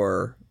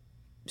your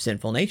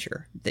sinful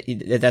nature.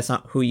 That's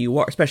not who you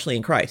are, especially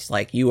in Christ.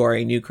 Like, you are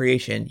a new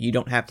creation. You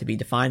don't have to be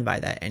defined by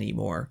that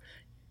anymore.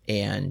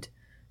 And,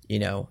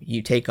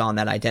 you take on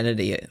that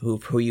identity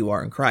of who you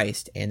are in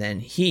Christ, and then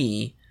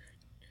He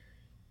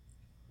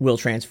will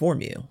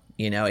transform you.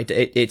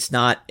 It's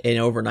not an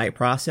overnight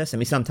process. I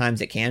mean, sometimes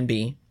it can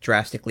be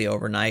drastically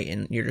overnight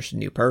and you're just a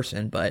new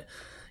person, but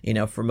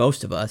for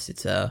most of us,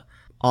 it's a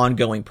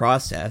ongoing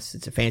process.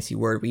 It's a fancy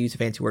word. We use a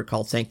fancy word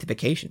called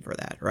sanctification for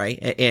that, right?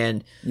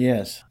 And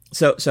yes.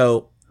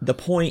 So the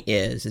point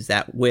is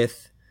that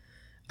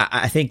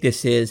I think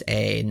this is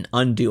an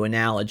undue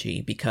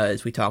analogy,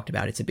 because we talked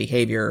about it's a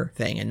behavior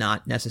thing and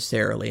not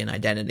necessarily an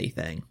identity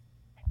thing.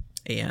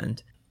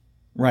 And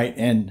right.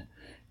 And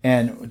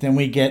then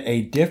we get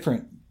a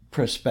different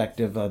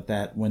perspective of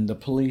that when the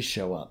police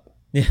show up.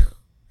 Yeah,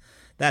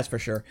 that's for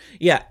sure.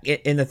 Yeah,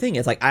 and the thing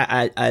is, like,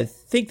 I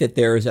think that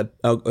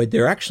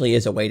there actually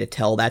is a way to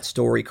tell that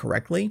story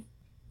correctly,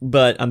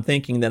 but I'm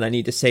thinking that I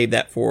need to save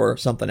that for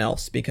something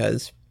else,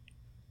 because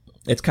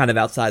it's kind of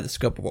outside the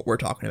scope of what we're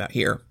talking about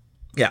here.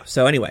 Yeah,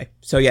 so anyway,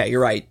 yeah,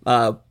 you're right.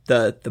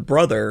 The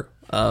brother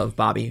of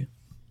Bobby,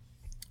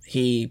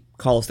 he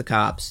calls the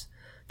cops,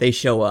 they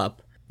show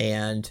up,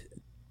 and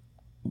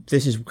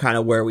this is kind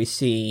of where we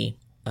see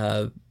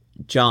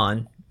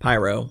John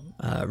Pyro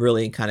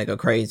really kind of go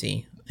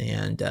crazy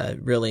and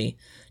really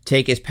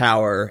take his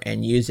power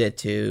and use it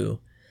to,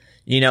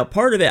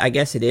 part of it, I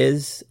guess it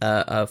is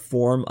a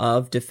form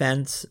of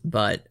defense,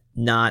 but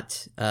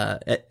not,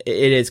 it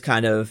is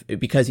kind of,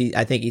 because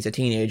I think he's a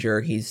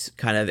teenager, he's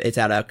kind of, it's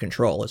out of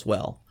control as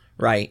well,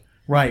 right?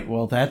 Right,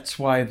 well, that's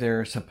why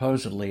they're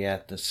supposedly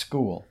at the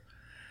school.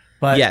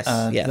 But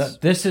yes.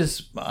 This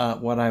is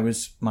what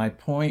my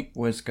point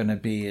was going to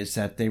be, is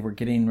that they were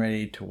getting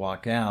ready to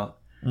walk out,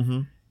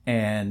 mm-hmm.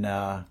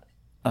 and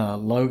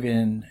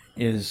Logan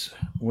is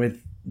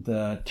with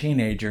the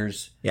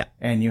teenagers, yeah,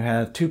 and you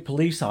have two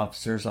police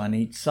officers on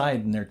each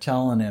side, and they're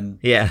telling him,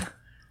 yeah,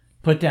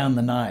 put down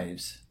the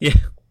knives. Yeah.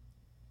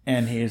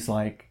 And he's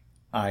like,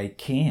 I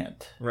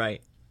can't.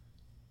 Right.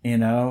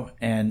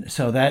 And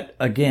so that,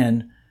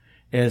 again,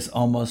 is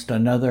almost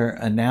another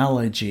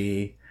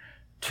analogy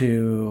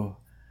to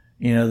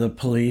the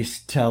police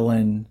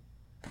telling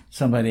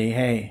somebody,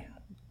 hey,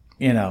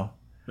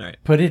 Right.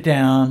 put it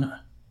down.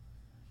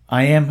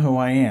 I am who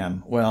I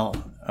am.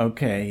 Well,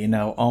 okay,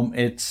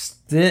 it's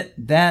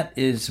that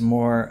is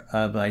more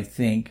of, I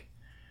think,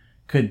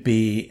 could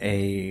be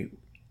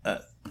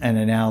an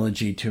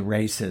analogy to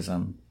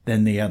racism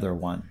than the other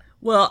one.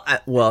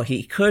 Well,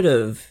 he could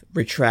have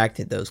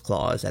retracted those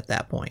claws at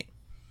that point,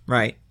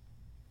 right?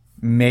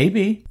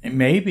 Maybe,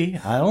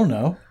 I don't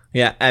know.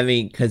 Yeah, I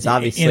mean, because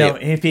obviously,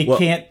 if he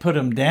can't put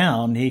them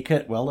down, he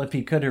could. Well, if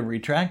he could have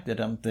retracted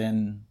them,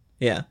 then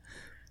yeah.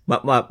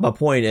 My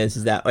point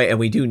is that, and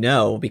we do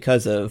know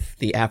because of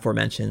the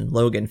aforementioned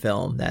Logan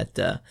film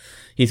that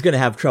he's going to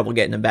have trouble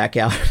getting them back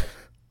out,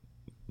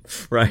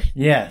 right?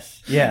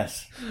 Yes.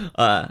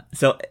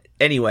 So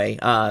anyway,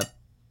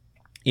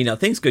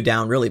 things go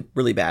down really,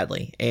 really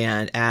badly,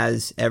 and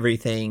as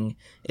everything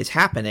is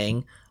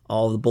happening,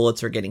 all the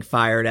bullets are getting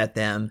fired at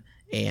them,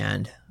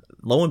 and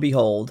lo and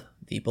behold,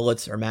 the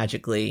bullets are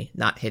magically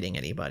not hitting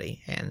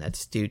anybody, and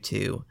that's due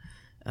to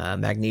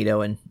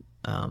Magneto and.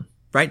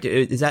 Right?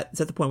 Is that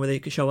the point where they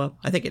could show up?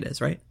 I think it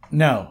is, right?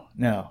 No,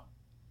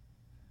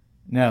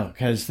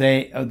 because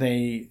they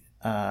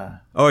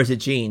or is it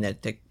Jean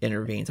that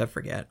intervenes? I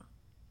forget.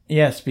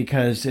 Yes,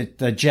 because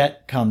the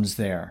jet comes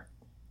there.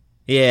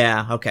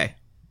 Yeah. Okay.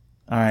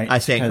 All right. I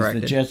stand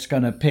corrected. The jet's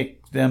going to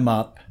pick them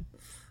up.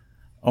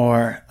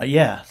 Or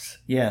yes,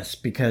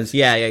 because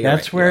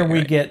that's where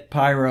we get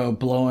Pyro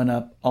blowing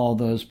up all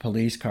those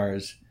police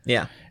cars.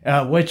 Yeah.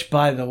 Which,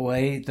 by the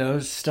way,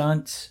 those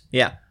stunts.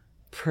 Yeah.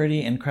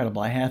 Pretty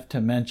incredible. I have to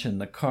mention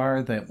the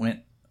car that went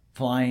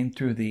flying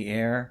through the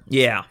air.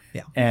 Yeah.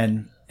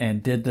 And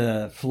did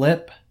the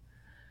flip.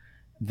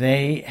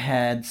 They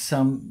had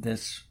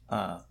this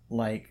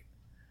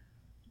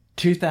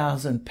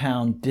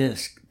 2,000-pound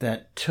disc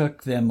that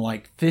took them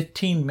like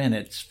 15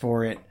 minutes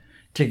for it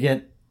to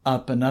get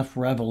up enough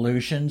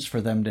revolutions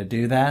for them to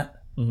do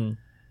that. Mm-hmm.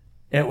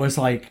 It was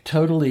like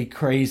totally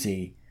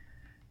crazy.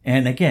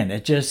 And again,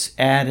 it just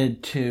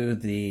added to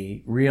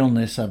the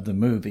realness of the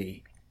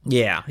movie.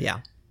 Yeah.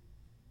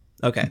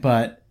 Okay.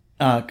 But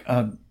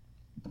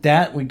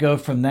that we go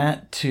from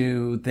that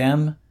to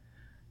them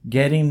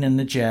getting in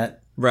the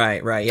jet.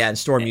 Right. Yeah, and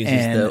Storm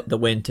uses the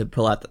wind to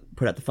put out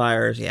the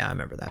fires. Yeah, I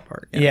remember that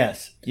part. Yeah.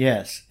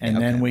 Yes. And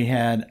then we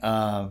had.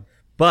 And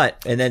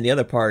then the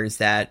other part is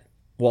that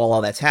while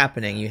all that's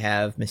happening, you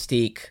have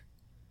Mystique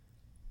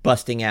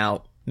busting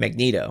out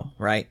Magneto,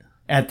 right?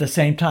 At the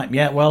same time,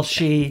 yeah. Well,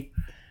 she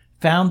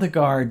found the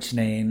guards'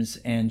 names,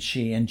 and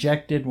she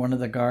injected one of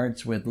the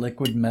guards with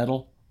liquid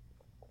metal.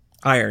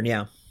 Iron,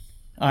 yeah.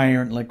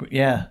 Iron, liquid,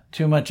 yeah.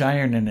 Too much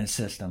iron in his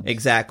system.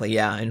 Exactly,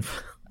 yeah. And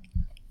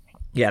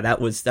yeah,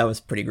 that was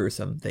pretty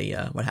gruesome,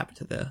 what happened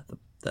to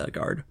the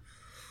guard.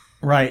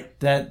 Right.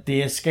 That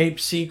the escape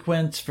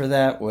sequence for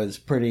that was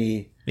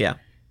pretty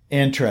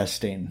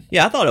interesting.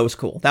 Yeah, I thought it was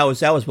cool. That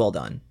was well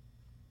done.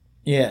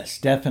 Yes,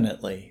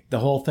 definitely. The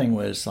whole thing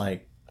was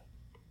like,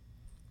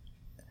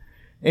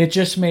 it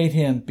just made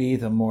him be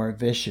the more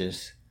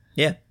vicious.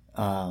 Yeah.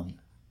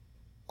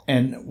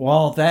 And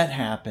while that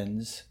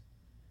happens,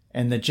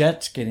 and the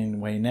jet's getting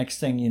away, next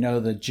thing you know,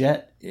 the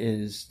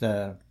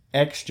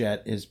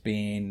X-Jet is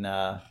being,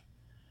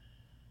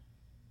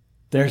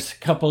 there's a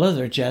couple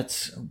other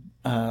jets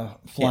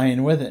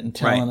flying with it and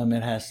telling them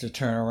it has to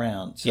turn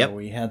around. So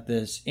we had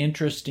this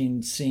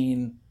interesting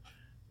scene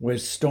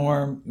with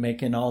Storm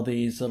making all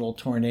these little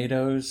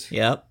tornadoes.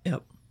 Yep.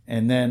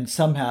 And then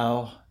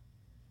somehow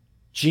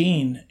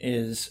Jean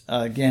is,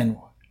 again,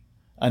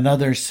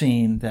 another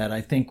scene that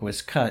I think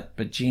was cut,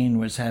 but Jean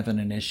was having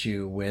an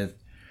issue with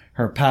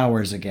her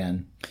powers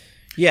again.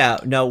 Yeah,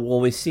 no, well,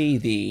 we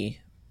see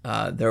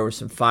there was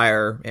some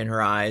fire in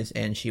her eyes,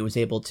 and she was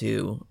able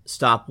to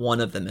stop one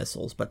of the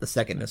missiles, but the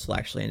second missile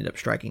actually ended up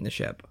striking the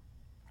ship.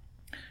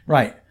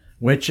 Right,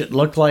 which it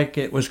looked like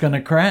it was going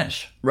to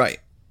crash. Right.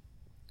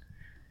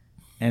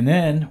 And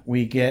then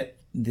we get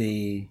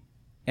the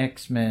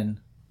X-Men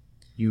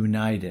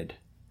United.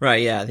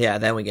 Right, yeah.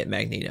 Then we get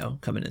Magneto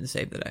coming in to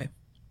save the day.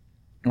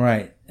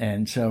 Right,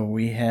 and so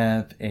we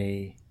have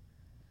a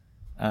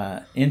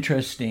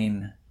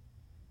interesting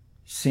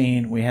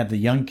scene. We have the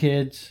young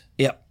kids.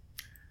 Yep.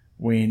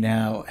 We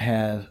now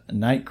have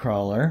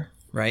Nightcrawler.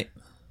 Right.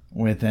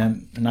 With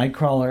them,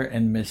 Nightcrawler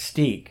and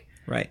Mystique.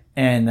 Right.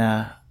 And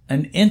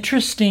an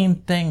interesting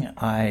thing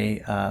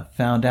I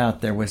found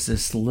out, there was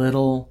this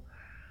little,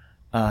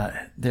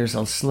 there's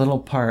this little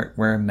part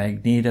where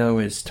Magneto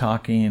is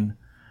talking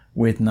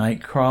with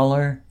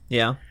Nightcrawler.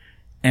 Yeah.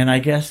 And I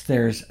guess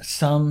there's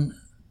some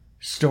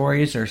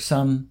stories or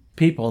some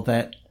people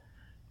that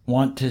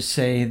want to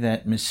say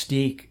that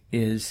Mystique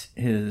is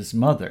his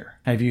mother.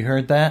 Have you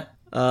heard that?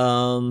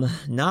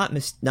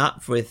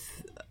 Not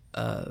with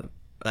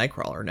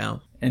Nightcrawler,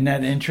 no. Isn't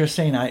that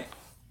interesting?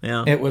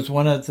 It was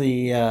one of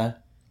the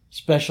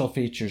special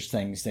features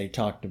things they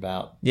talked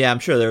about. Yeah, I'm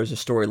sure there was a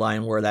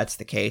storyline where that's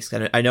the case.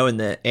 I know in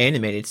the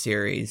animated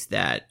series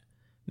that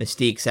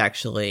Mystique's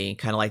actually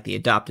kind of like the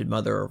adopted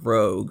mother of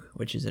Rogue,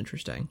 which is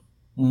interesting.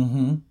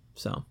 Mm-hmm.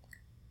 So,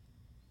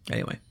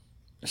 anyway.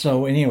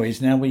 So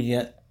anyways, now we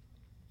get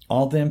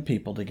all them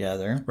people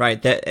together.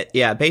 Right.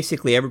 Yeah,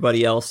 basically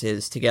everybody else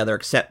is together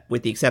except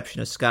with the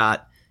exception of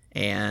Scott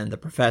and the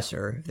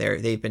professor.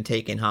 They've been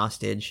taken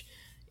hostage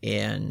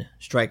in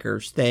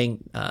Stryker's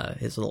thing,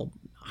 his little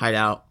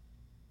hideout.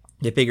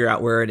 They figure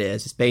out where it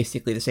is. It's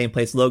basically the same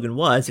place Logan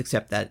was,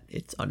 except that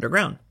it's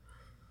underground.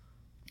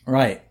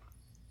 Right.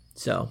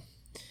 So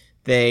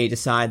they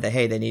decide that,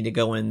 hey, they need to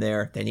go in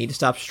there. They need to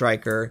stop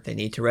Stryker. They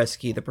need to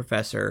rescue the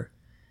professor.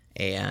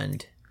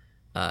 And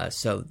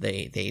so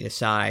they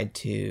decide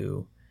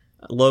to...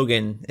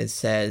 Logan has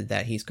said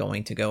that he's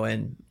going to go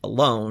in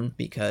alone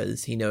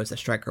because he knows that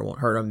Stryker won't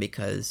hurt him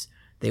because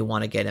they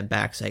want to get him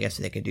back. So I guess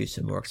they could do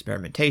some more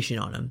experimentation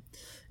on him.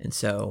 And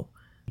so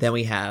then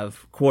we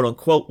have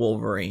quote-unquote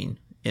Wolverine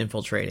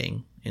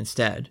infiltrating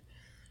instead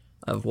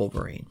of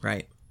Wolverine,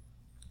 right?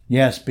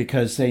 Yes,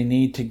 because they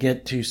need to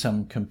get to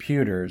some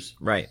computers.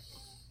 Right.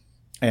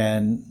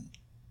 And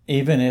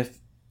even if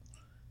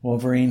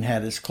Wolverine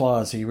had his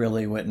claws, he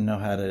really wouldn't know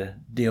how to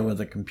deal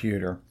with a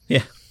computer.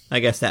 Yeah, I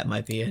guess that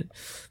might be it.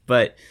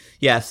 But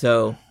yeah,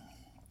 so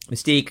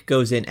Mystique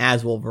goes in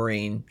as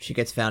Wolverine. She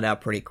gets found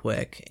out pretty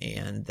quick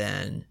and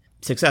then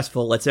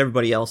successful, lets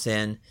everybody else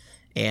in.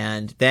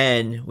 And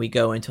then we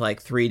go into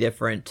like 3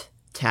 different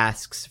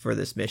tasks for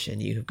this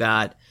mission. You've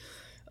got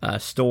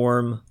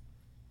Storm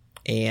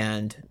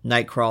and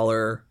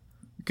Nightcrawler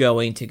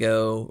going to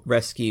go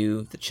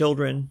rescue the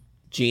children.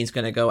 Jean's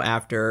going to go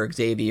after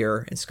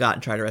Xavier and Scott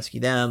and try to rescue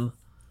them.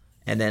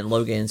 And then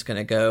Logan's going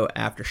to go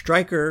after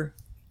Stryker.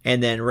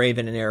 And then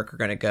Raven and Eric are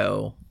going to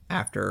go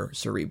after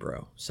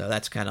Cerebro. So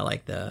that's kind of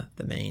like the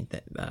main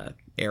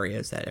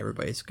areas that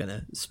everybody's going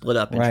to split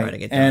up and try to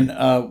get done.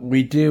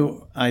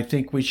 And I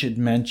think we should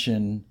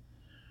mention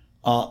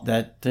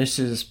that this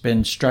has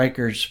been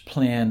Stryker's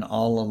plan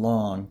all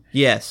along.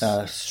 Yes.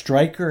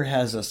 Stryker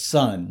has a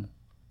son.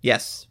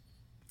 Yes.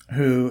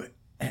 Who's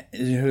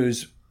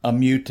a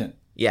mutant.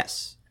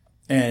 Yes.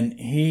 And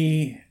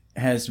he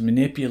has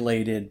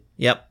manipulated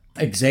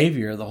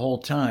Xavier the whole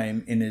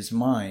time in his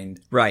mind.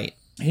 Right.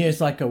 He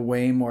is like a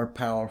way more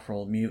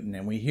powerful mutant.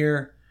 And we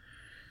hear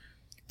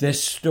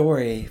this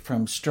story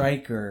from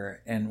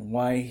Stryker and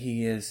why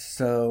he is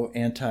so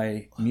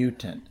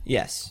anti-mutant.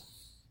 Yes.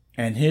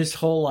 And his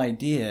whole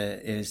idea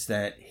is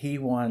that he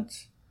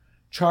wants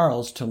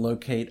Charles to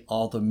locate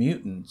all the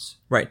mutants.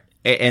 Right.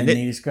 And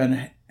he's going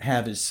to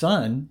have his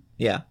son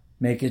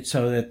make it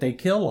so that they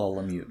kill all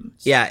the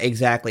mutants. Yeah,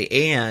 exactly.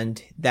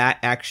 And that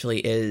actually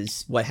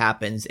is what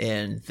happens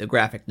in the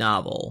graphic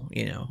novel,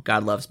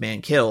 God Loves,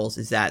 Man Kills,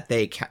 is that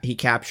he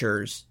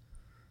captures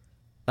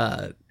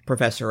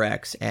Professor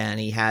X and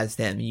he has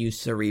them use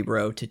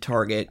Cerebro to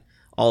target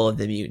all of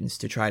the mutants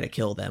to try to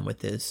kill them with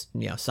this,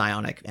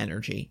 psionic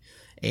energy.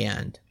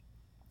 And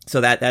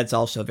so that's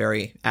also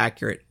very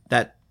accurate.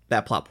 That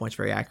plot point's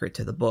very accurate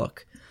to the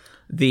book.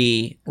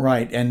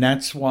 Right, and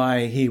that's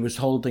why he was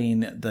holding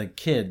the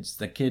kid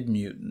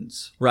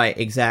mutants. Right,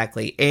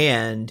 exactly.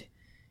 And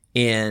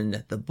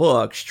in the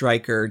book,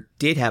 Stryker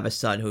did have a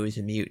son who was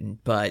a mutant,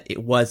 but he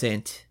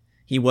wasn't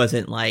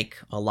like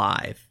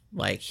alive.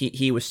 Like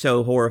he was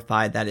so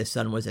horrified that his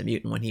son was a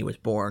mutant when he was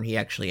born, he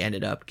actually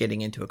ended up getting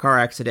into a car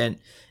accident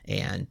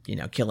and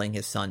killing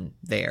his son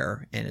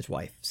there and his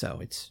wife. So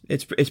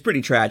it's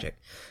pretty tragic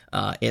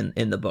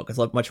in the book. It's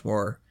much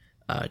more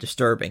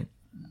disturbing.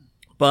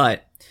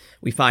 But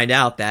we find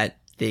out that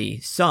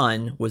the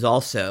son was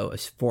also a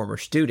former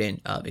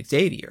student of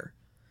Xavier.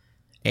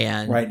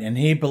 And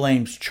he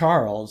blames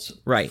Charles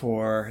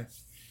for,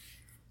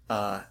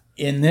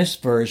 in this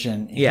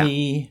version,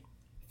 he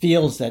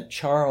feels that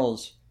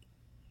Charles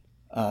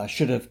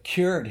should have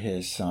cured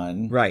his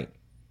son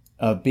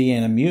of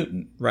being a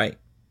mutant. Right.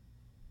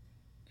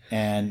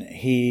 And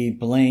he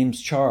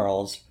blames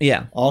Charles.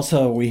 Yeah.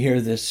 Also, we hear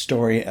this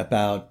story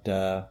about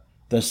the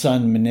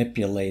son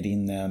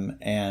manipulating them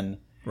and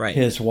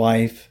his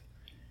wife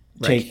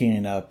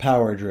taking a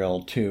power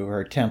drill to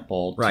her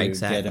temple to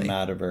get him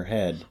out of her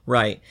head.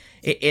 Right.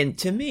 And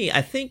to me,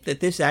 I think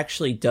that this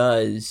actually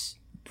does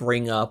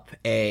bring up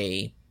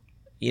I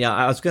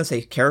was going to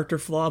say character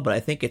flaw, but I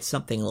think it's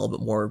something a little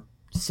bit more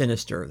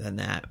sinister than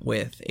that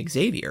with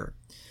Xavier.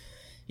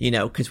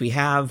 Because we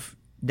have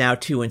now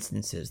 2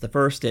 instances. The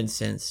first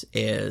instance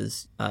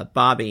is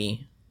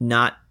Bobby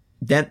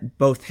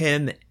both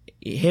him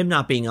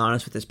not being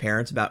honest with his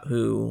parents about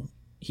who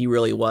he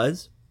really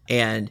was,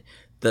 and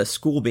the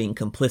school being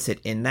complicit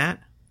in that.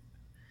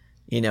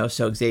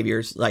 So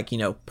Xavier's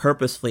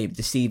purposefully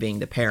deceiving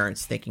the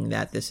parents, thinking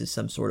that this is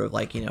some sort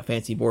of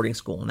fancy boarding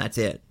school and that's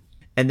it.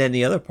 And then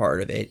the other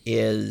part of it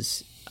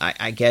is,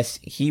 I guess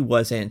he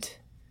wasn't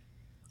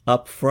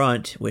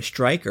upfront with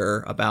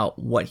Stryker about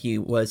what he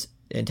was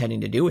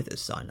intending to do with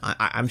his son.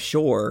 I'm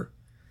sure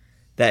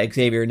that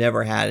Xavier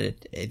never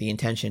had the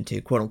intention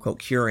to quote-unquote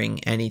curing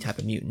any type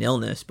of mutant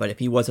illness, but if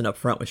he wasn't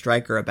upfront with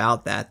Stryker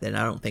about that, then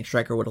I don't think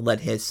Stryker would have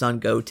let his son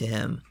go to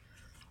him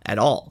at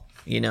all,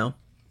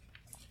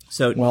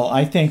 So, well,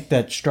 I think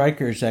that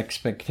Stryker's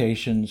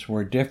expectations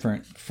were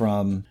different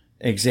from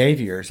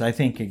Xavier's. I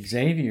think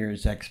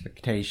Xavier's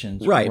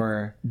expectations Right.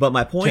 were But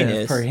my point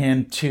is for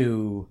him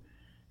to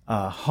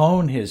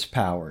hone his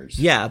powers.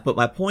 Yeah, but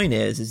my point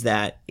is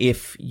that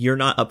if you're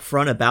not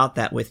upfront about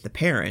that with the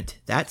parent,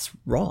 that's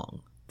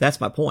wrong.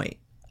 That's my point.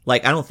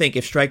 Like, I don't think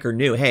if Stryker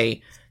knew,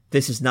 hey,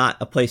 this is not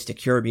a place to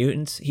cure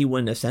mutants, he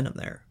wouldn't have sent him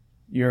there.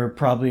 You're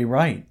probably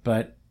right,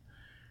 but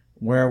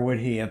where would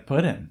he have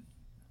put him?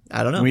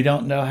 I don't know. We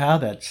don't know how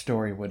that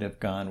story would have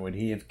gone. Would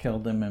he have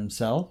killed him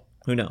himself?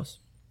 Who knows?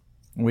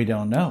 We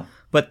don't know.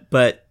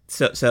 But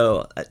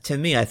so to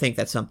me, I think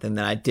that's something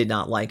that I did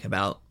not like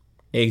about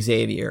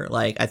Xavier.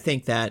 Like, I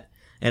think that,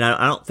 and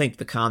I don't think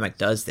the comic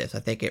does this. I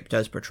think it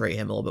does portray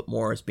him a little bit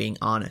more as being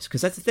honest.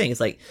 Because that's the thing. It's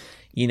like,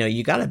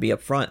 you got to be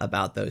upfront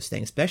about those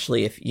things,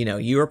 especially if,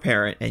 you're a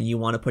parent and you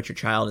want to put your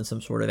child in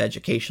some sort of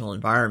educational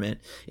environment.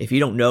 If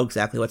you don't know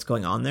exactly what's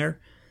going on there,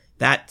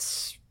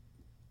 that's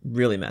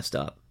really messed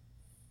up.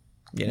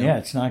 Yeah,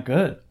 it's not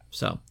good.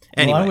 So,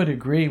 anyway. Well, I would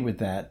agree with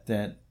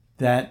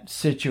that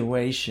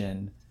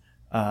situation.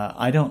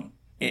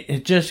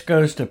 It just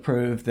goes to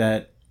prove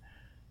that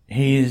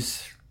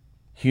he's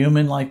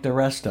human like the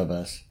rest of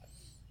us,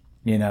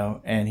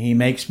 and he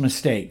makes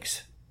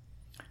mistakes.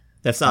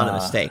 That's not a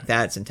mistake.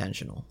 That's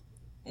intentional.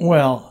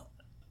 Well,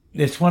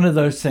 it's one of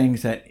those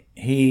things that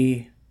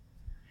he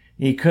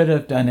could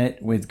have done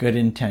it with good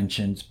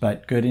intentions,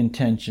 but good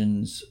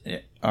intentions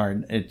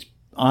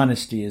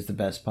honesty is the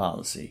best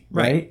policy,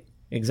 right?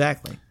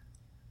 Exactly.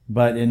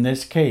 But in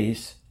this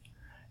case,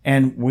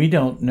 and we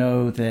don't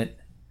know that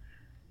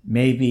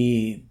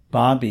maybe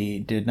Bobby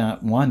did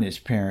not want his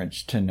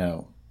parents to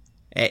know.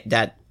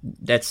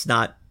 That's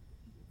not,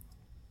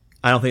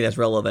 I don't think that's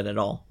relevant at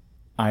all.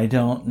 I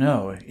don't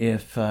know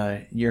if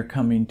you're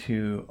coming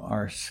to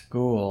our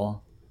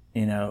school,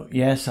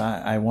 yes,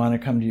 I want to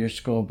come to your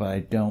school, but I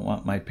don't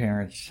want my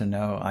parents to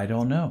know. I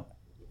don't know.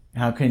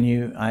 How can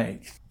you, I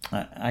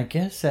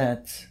guess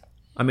that's,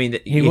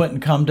 Bobby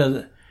wouldn't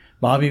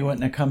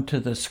have come to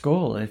the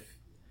school if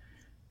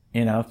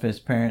his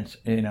parents,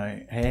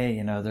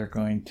 hey, they're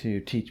going to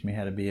teach me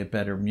how to be a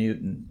better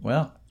mutant.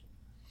 Well,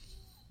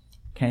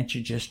 can't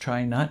you just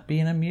try not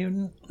being a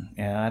mutant?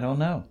 Yeah, I don't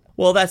know.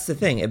 Well, that's the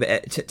thing.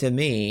 To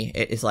me,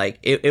 it's like,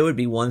 it would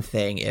be one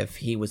thing if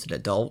he was an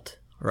adult,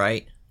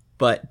 right?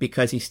 But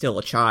because he's still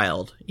a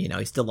child,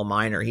 he's still a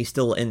minor, he's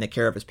still in the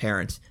care of his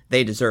parents,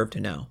 they deserve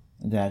to know.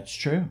 That's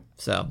true.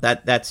 So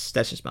that's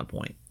just my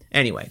point.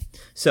 Anyway,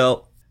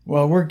 so...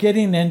 Well, we're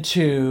getting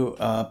into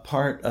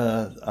part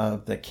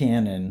of the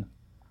canon,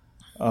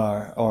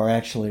 or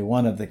actually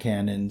one of the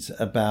canons,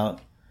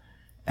 about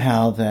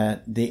how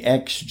that the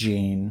X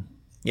gene,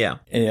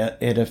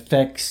 it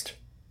affects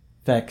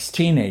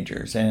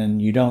teenagers,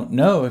 and you don't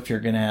know if you're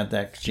going to have the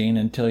X gene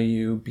until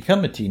you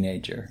become a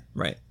teenager.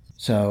 Right.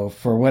 So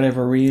for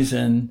whatever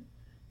reason,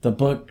 the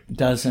book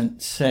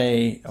doesn't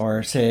say,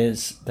 or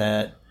says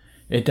that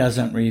it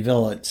doesn't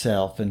reveal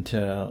itself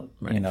until,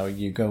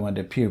 you go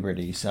into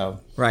puberty. So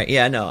right.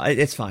 Yeah, no,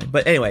 it's fine.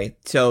 But anyway,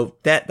 so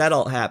that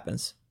all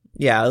happens.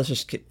 Yeah, let's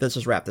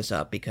just wrap this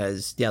up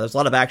because, there's a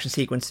lot of action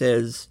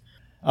sequences.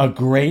 A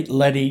great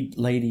Lady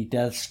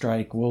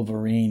Deathstrike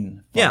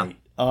Wolverine fight. Yeah.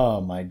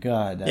 Oh my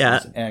God, that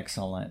was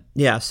excellent.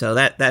 Yeah, so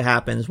that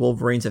happens.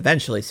 Wolverine's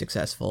eventually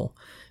successful.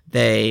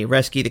 They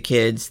rescue the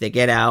kids, they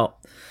get out,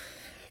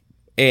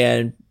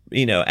 and,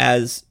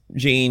 as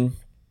Jean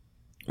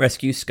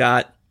rescues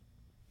Scott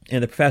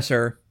and the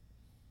professor,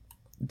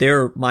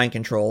 they're mind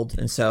controlled,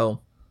 and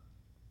so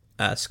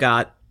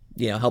Scott,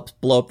 helps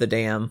blow up the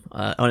dam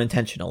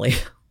unintentionally,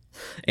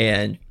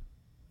 and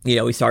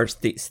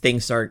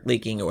things start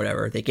leaking or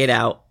whatever. They get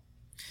out.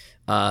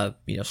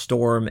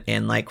 Storm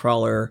and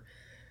Nightcrawler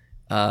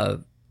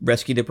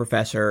rescue the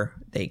professor.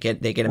 They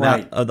get him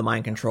out of the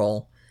mind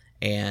control,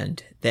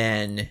 and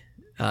then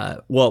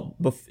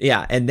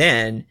and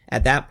then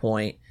at that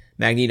point,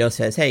 Magneto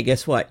says, "Hey,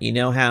 guess what? You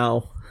know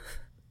how."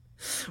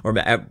 Or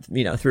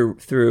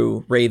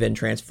through Raven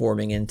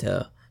transforming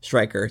into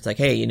Stryker, it's like,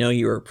 hey,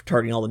 you were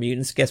targeting all the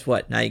mutants. Guess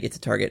what? Now you get to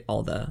target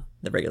all the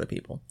regular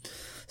people.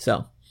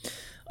 So,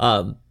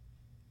 so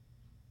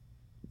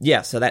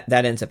that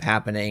ends up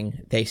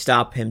happening. They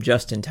stop him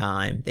just in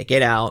time. They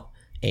get out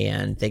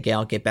and they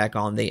all get back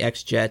on the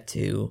X-Jet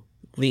to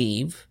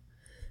leave.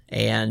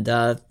 And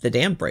the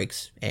dam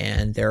breaks,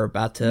 and they're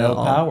about to no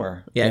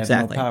power. Yeah,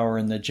 exactly. No power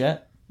in the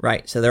jet.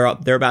 Right. So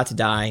they're about to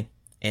die.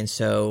 And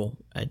so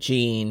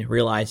Jean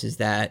realizes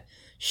that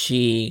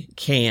she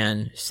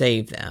can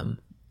save them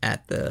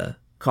at the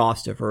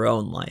cost of her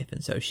own life.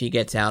 And so she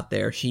gets out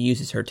there. She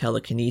uses her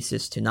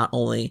telekinesis to not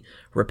only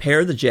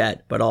repair the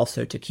jet, but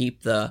also to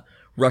keep the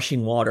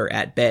rushing water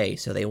at bay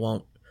so they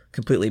won't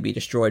completely be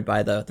destroyed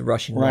by the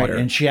rushing water.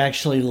 Right, and she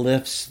actually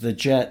lifts the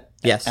jet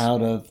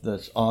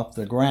off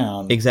the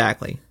ground.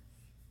 Exactly.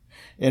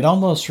 It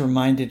almost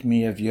reminded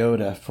me of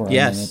Yoda for a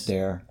minute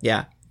there.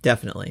 Yeah,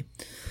 definitely.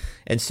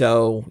 And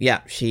so,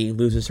 she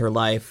loses her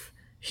life.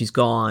 She's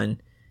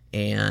gone,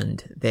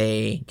 and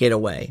they get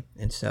away.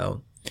 And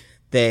so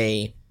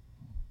they,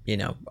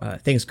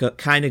 things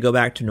kind of go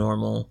back to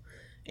normal,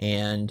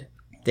 and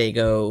they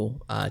go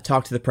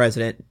talk to the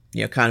president,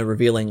 kind of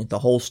revealing the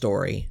whole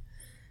story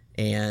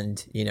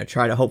and,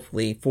 try to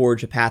hopefully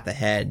forge a path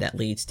ahead that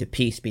leads to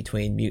peace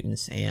between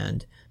mutants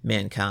and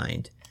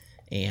mankind.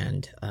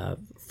 And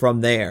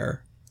from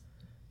there,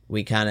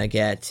 we kind of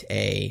get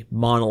a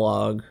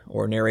monologue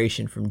or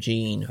narration from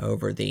Jean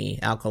over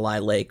the Alkali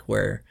Lake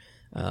where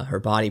her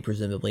body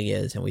presumably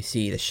is, and we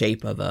see the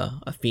shape of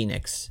a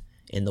phoenix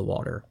in the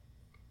water.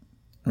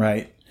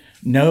 Right.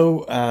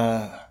 No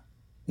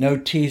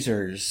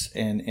teasers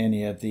in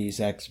any of these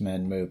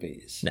X-Men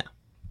movies.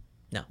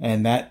 No.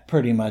 And that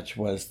pretty much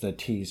was the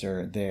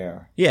teaser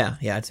there. Yeah,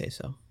 I'd say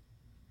so.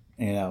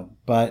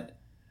 But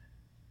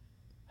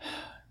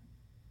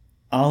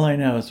all I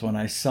know is when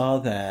I saw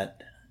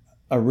that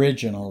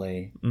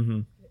originally,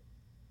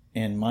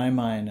 in my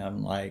mind,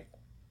 I'm like,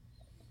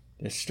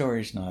 this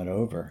story's not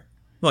over.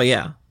 Well,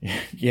 yeah.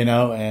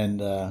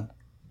 And of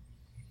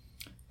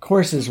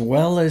course, as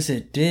well as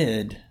it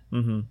did,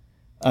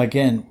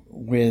 again,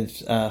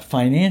 with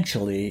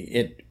financially,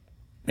 it,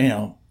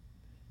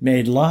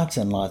 made lots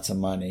and lots of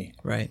money.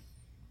 Right.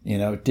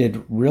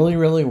 Did really,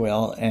 really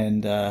well.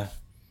 And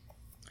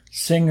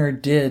Singer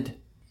did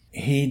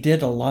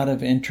a lot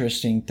of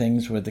interesting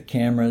things with the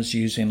cameras,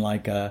 using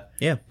like a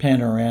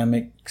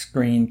panoramic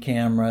screen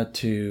camera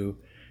to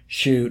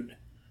shoot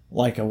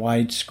like a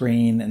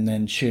widescreen, and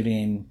then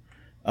shooting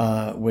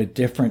with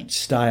different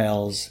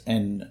styles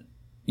and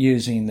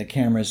using the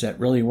cameras that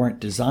really weren't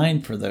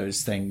designed for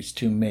those things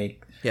to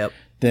make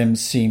them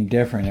seem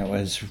different. It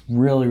was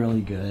really,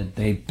 really good.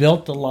 They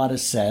built a lot of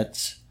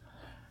sets.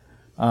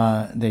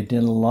 They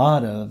did a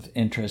lot of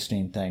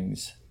interesting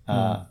things.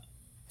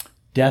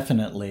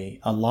 Definitely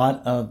a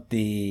lot of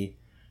the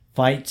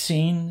fight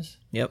scenes.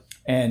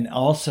 And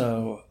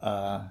also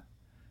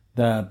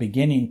the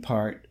beginning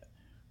part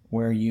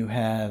where you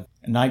have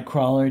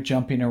Nightcrawler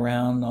jumping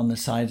around on the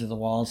sides of the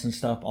walls and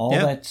stuff. All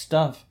that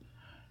stuff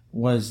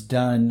was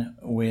done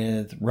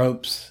with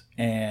ropes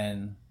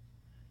and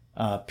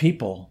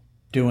people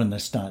doing the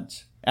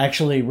stunts.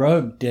 Actually,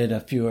 Rogue did a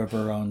few of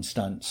her own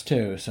stunts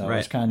too, so it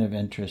was kind of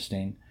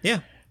interesting. Yeah.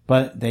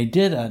 But they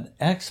did an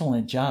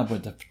excellent job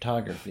with the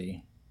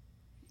photography.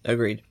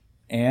 Agreed.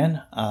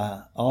 And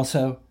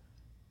also,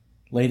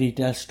 Lady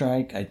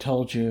Deathstrike, I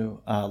told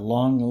you, a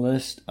long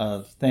list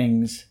of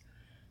things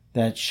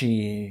that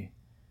she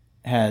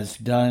has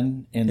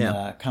done in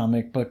the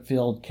comic book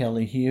field,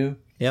 Kelly Hu.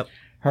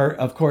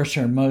 Of course,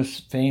 her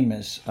most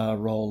famous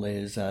role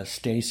is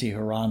Stacy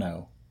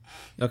Hirano.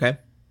 Okay.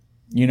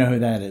 You know who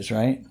that is,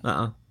 right?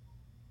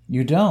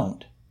 You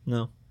don't?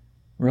 No.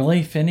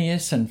 Really?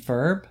 Phineas and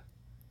Ferb?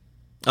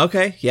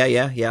 Okay.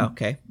 Yeah.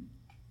 Okay.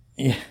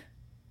 Yeah.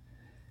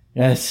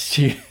 Yes,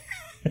 she...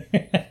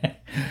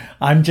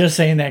 I'm just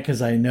saying that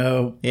because I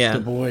know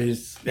the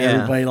boys,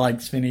 everybody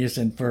likes Phineas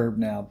and Ferb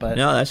now. But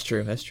no, that's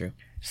true.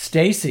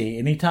 Stacy,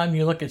 anytime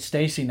you look at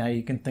Stacy now,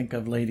 you can think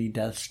of Lady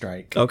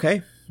Deathstrike.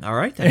 Okay. All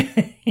right,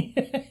 then.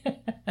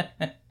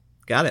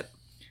 Got it.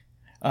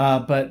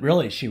 But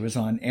really, she was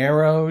on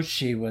Arrow.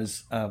 She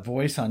was a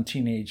voice on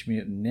Teenage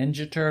Mutant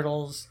Ninja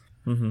Turtles,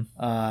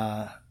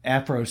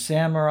 Afro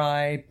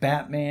Samurai,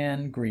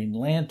 Batman, Green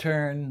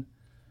Lantern.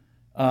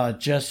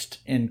 Just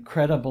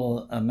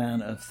incredible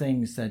amount of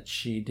things that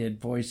she did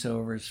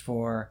voiceovers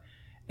for,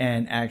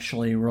 and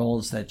actually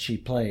roles that she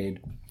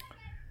played.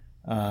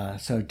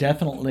 So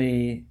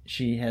definitely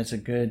she has a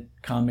good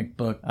comic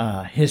book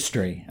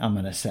history, I'm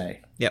going to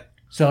say.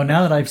 So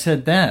now that I've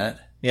said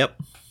that,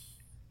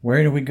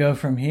 where do we go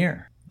from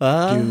here?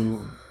 What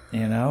do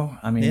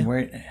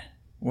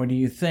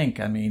you think?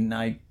 I mean,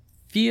 I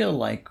feel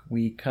like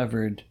we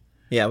covered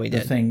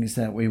the things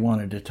that we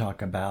wanted to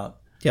talk about.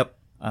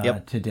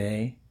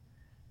 Today.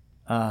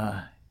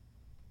 But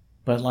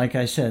like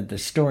I said, the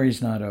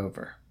story's not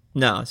over.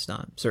 No, it's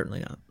not. Certainly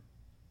not.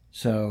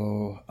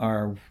 So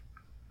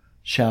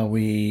shall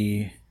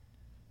we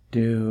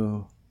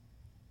do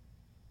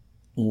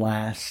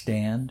Last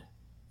Stand?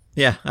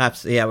 Yeah,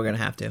 absolutely. Yeah, we're going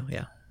to have to.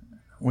 Yeah.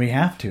 We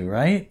have to,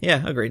 right?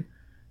 Yeah, agreed.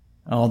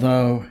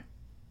 Although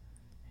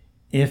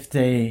if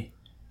that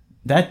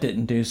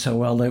didn't do so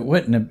well,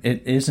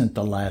 it isn't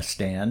The Last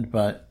Stand,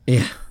 but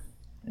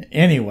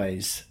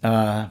anyways,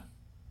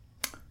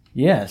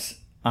 yes,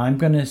 I'm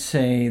going to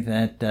say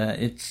that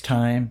it's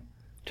time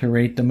to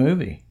rate the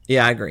movie.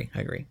 Yeah, I agree.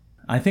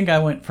 I think I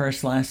went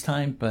first last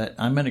time, but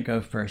I'm going to go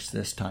first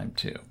this time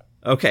too.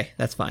 Okay,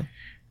 that's fine.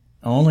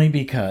 Only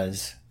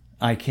because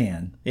I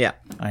can. Yeah.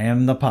 I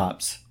am the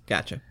Pops.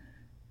 Gotcha.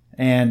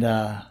 And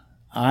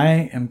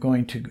I am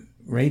going to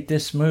rate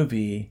this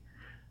movie.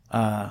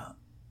 I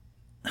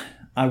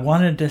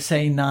wanted to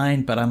say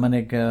 9, but I'm going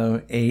to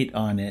go 8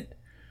 on it.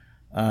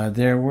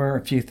 There were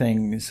a few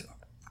things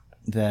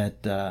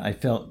that I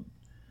felt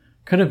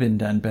could have been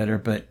done better,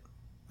 but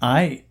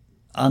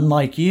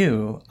unlike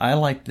you, I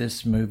like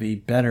this movie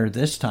better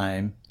this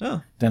time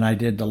than I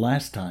did the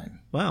last time.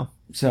 Wow.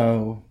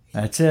 So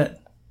that's it.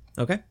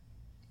 Okay.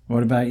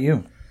 What about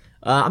you?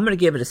 I'm going to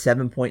give it a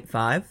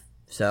 7.5.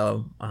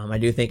 So I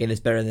do think it is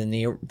better than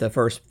the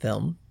first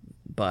film,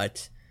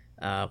 but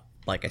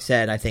like I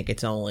said, I think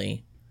it's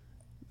only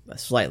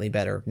slightly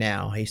better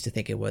now. I used to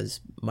think it was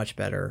much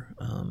better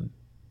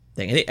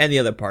thing. And the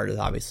other part is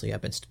obviously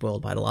I've been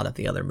spoiled by a lot of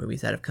the other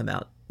movies that have come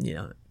out,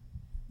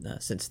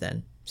 since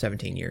then,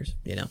 17 years,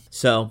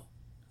 So,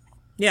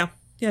 yeah,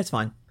 it's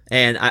fine.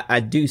 And I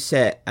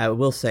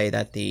will say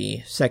that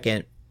the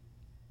second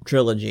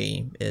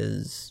trilogy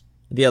is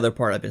the other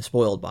part I've been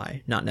spoiled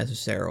by, not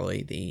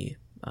necessarily the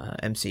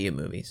MCU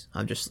movies.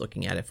 I'm just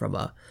looking at it from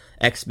a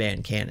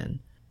X-Men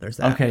canon. There's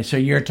that. Okay, so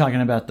you're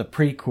talking about the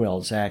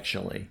prequels,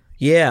 actually.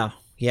 Yeah.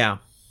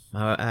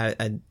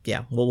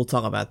 We'll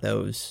talk about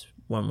those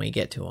when we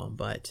get to them,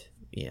 but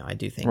I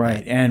do think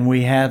right. And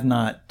we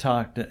haven't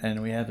talked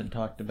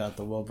about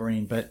the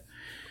Wolverine, but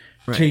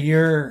right.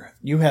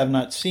 You have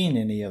not seen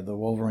any of the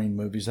Wolverine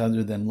movies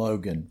other than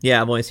Logan.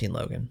 Yeah, I've only seen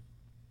Logan.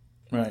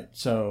 Right.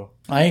 So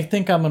I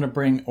think I'm going to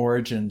bring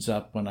Origins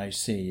up when I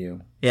see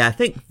you. Yeah, I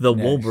think the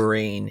next.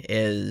 Wolverine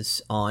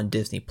is on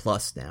Disney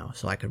Plus now,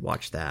 so I could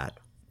watch that.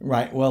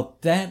 Right. Well,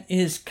 that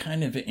is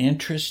kind of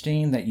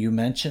interesting that you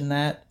mentioned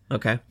that.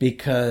 Okay.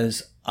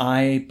 Because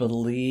I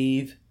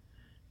believe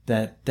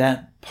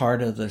that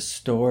part of the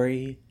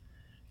story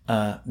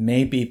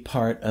may be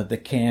part of the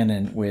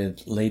canon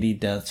with Lady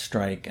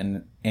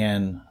Deathstrike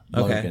and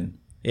Logan.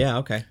 Yeah,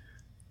 okay.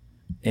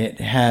 It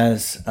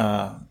has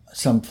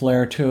some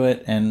flair to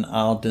it, and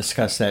I'll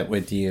discuss that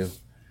with you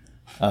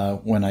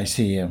when I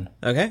see you.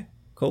 Okay,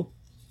 cool.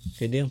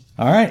 Good deal.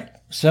 All right.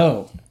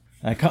 So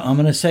I'm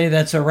going to say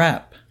that's a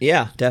wrap.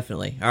 Yeah,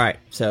 definitely. All right.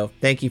 So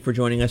thank you for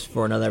joining us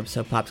for another episode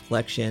of Pops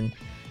Collection.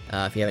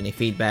 If you have any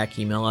feedback,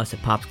 email us at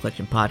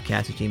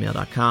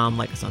popscollectionpodcast@gmail.com.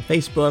 Like us on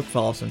Facebook,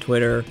 follow us on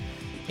Twitter.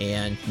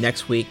 And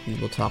next week we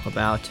will talk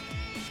about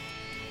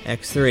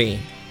X3,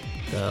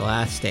 The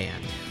Last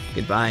Stand.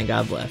 Goodbye and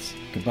God bless.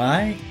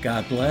 Goodbye,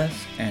 God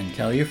bless, and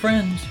tell your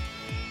friends.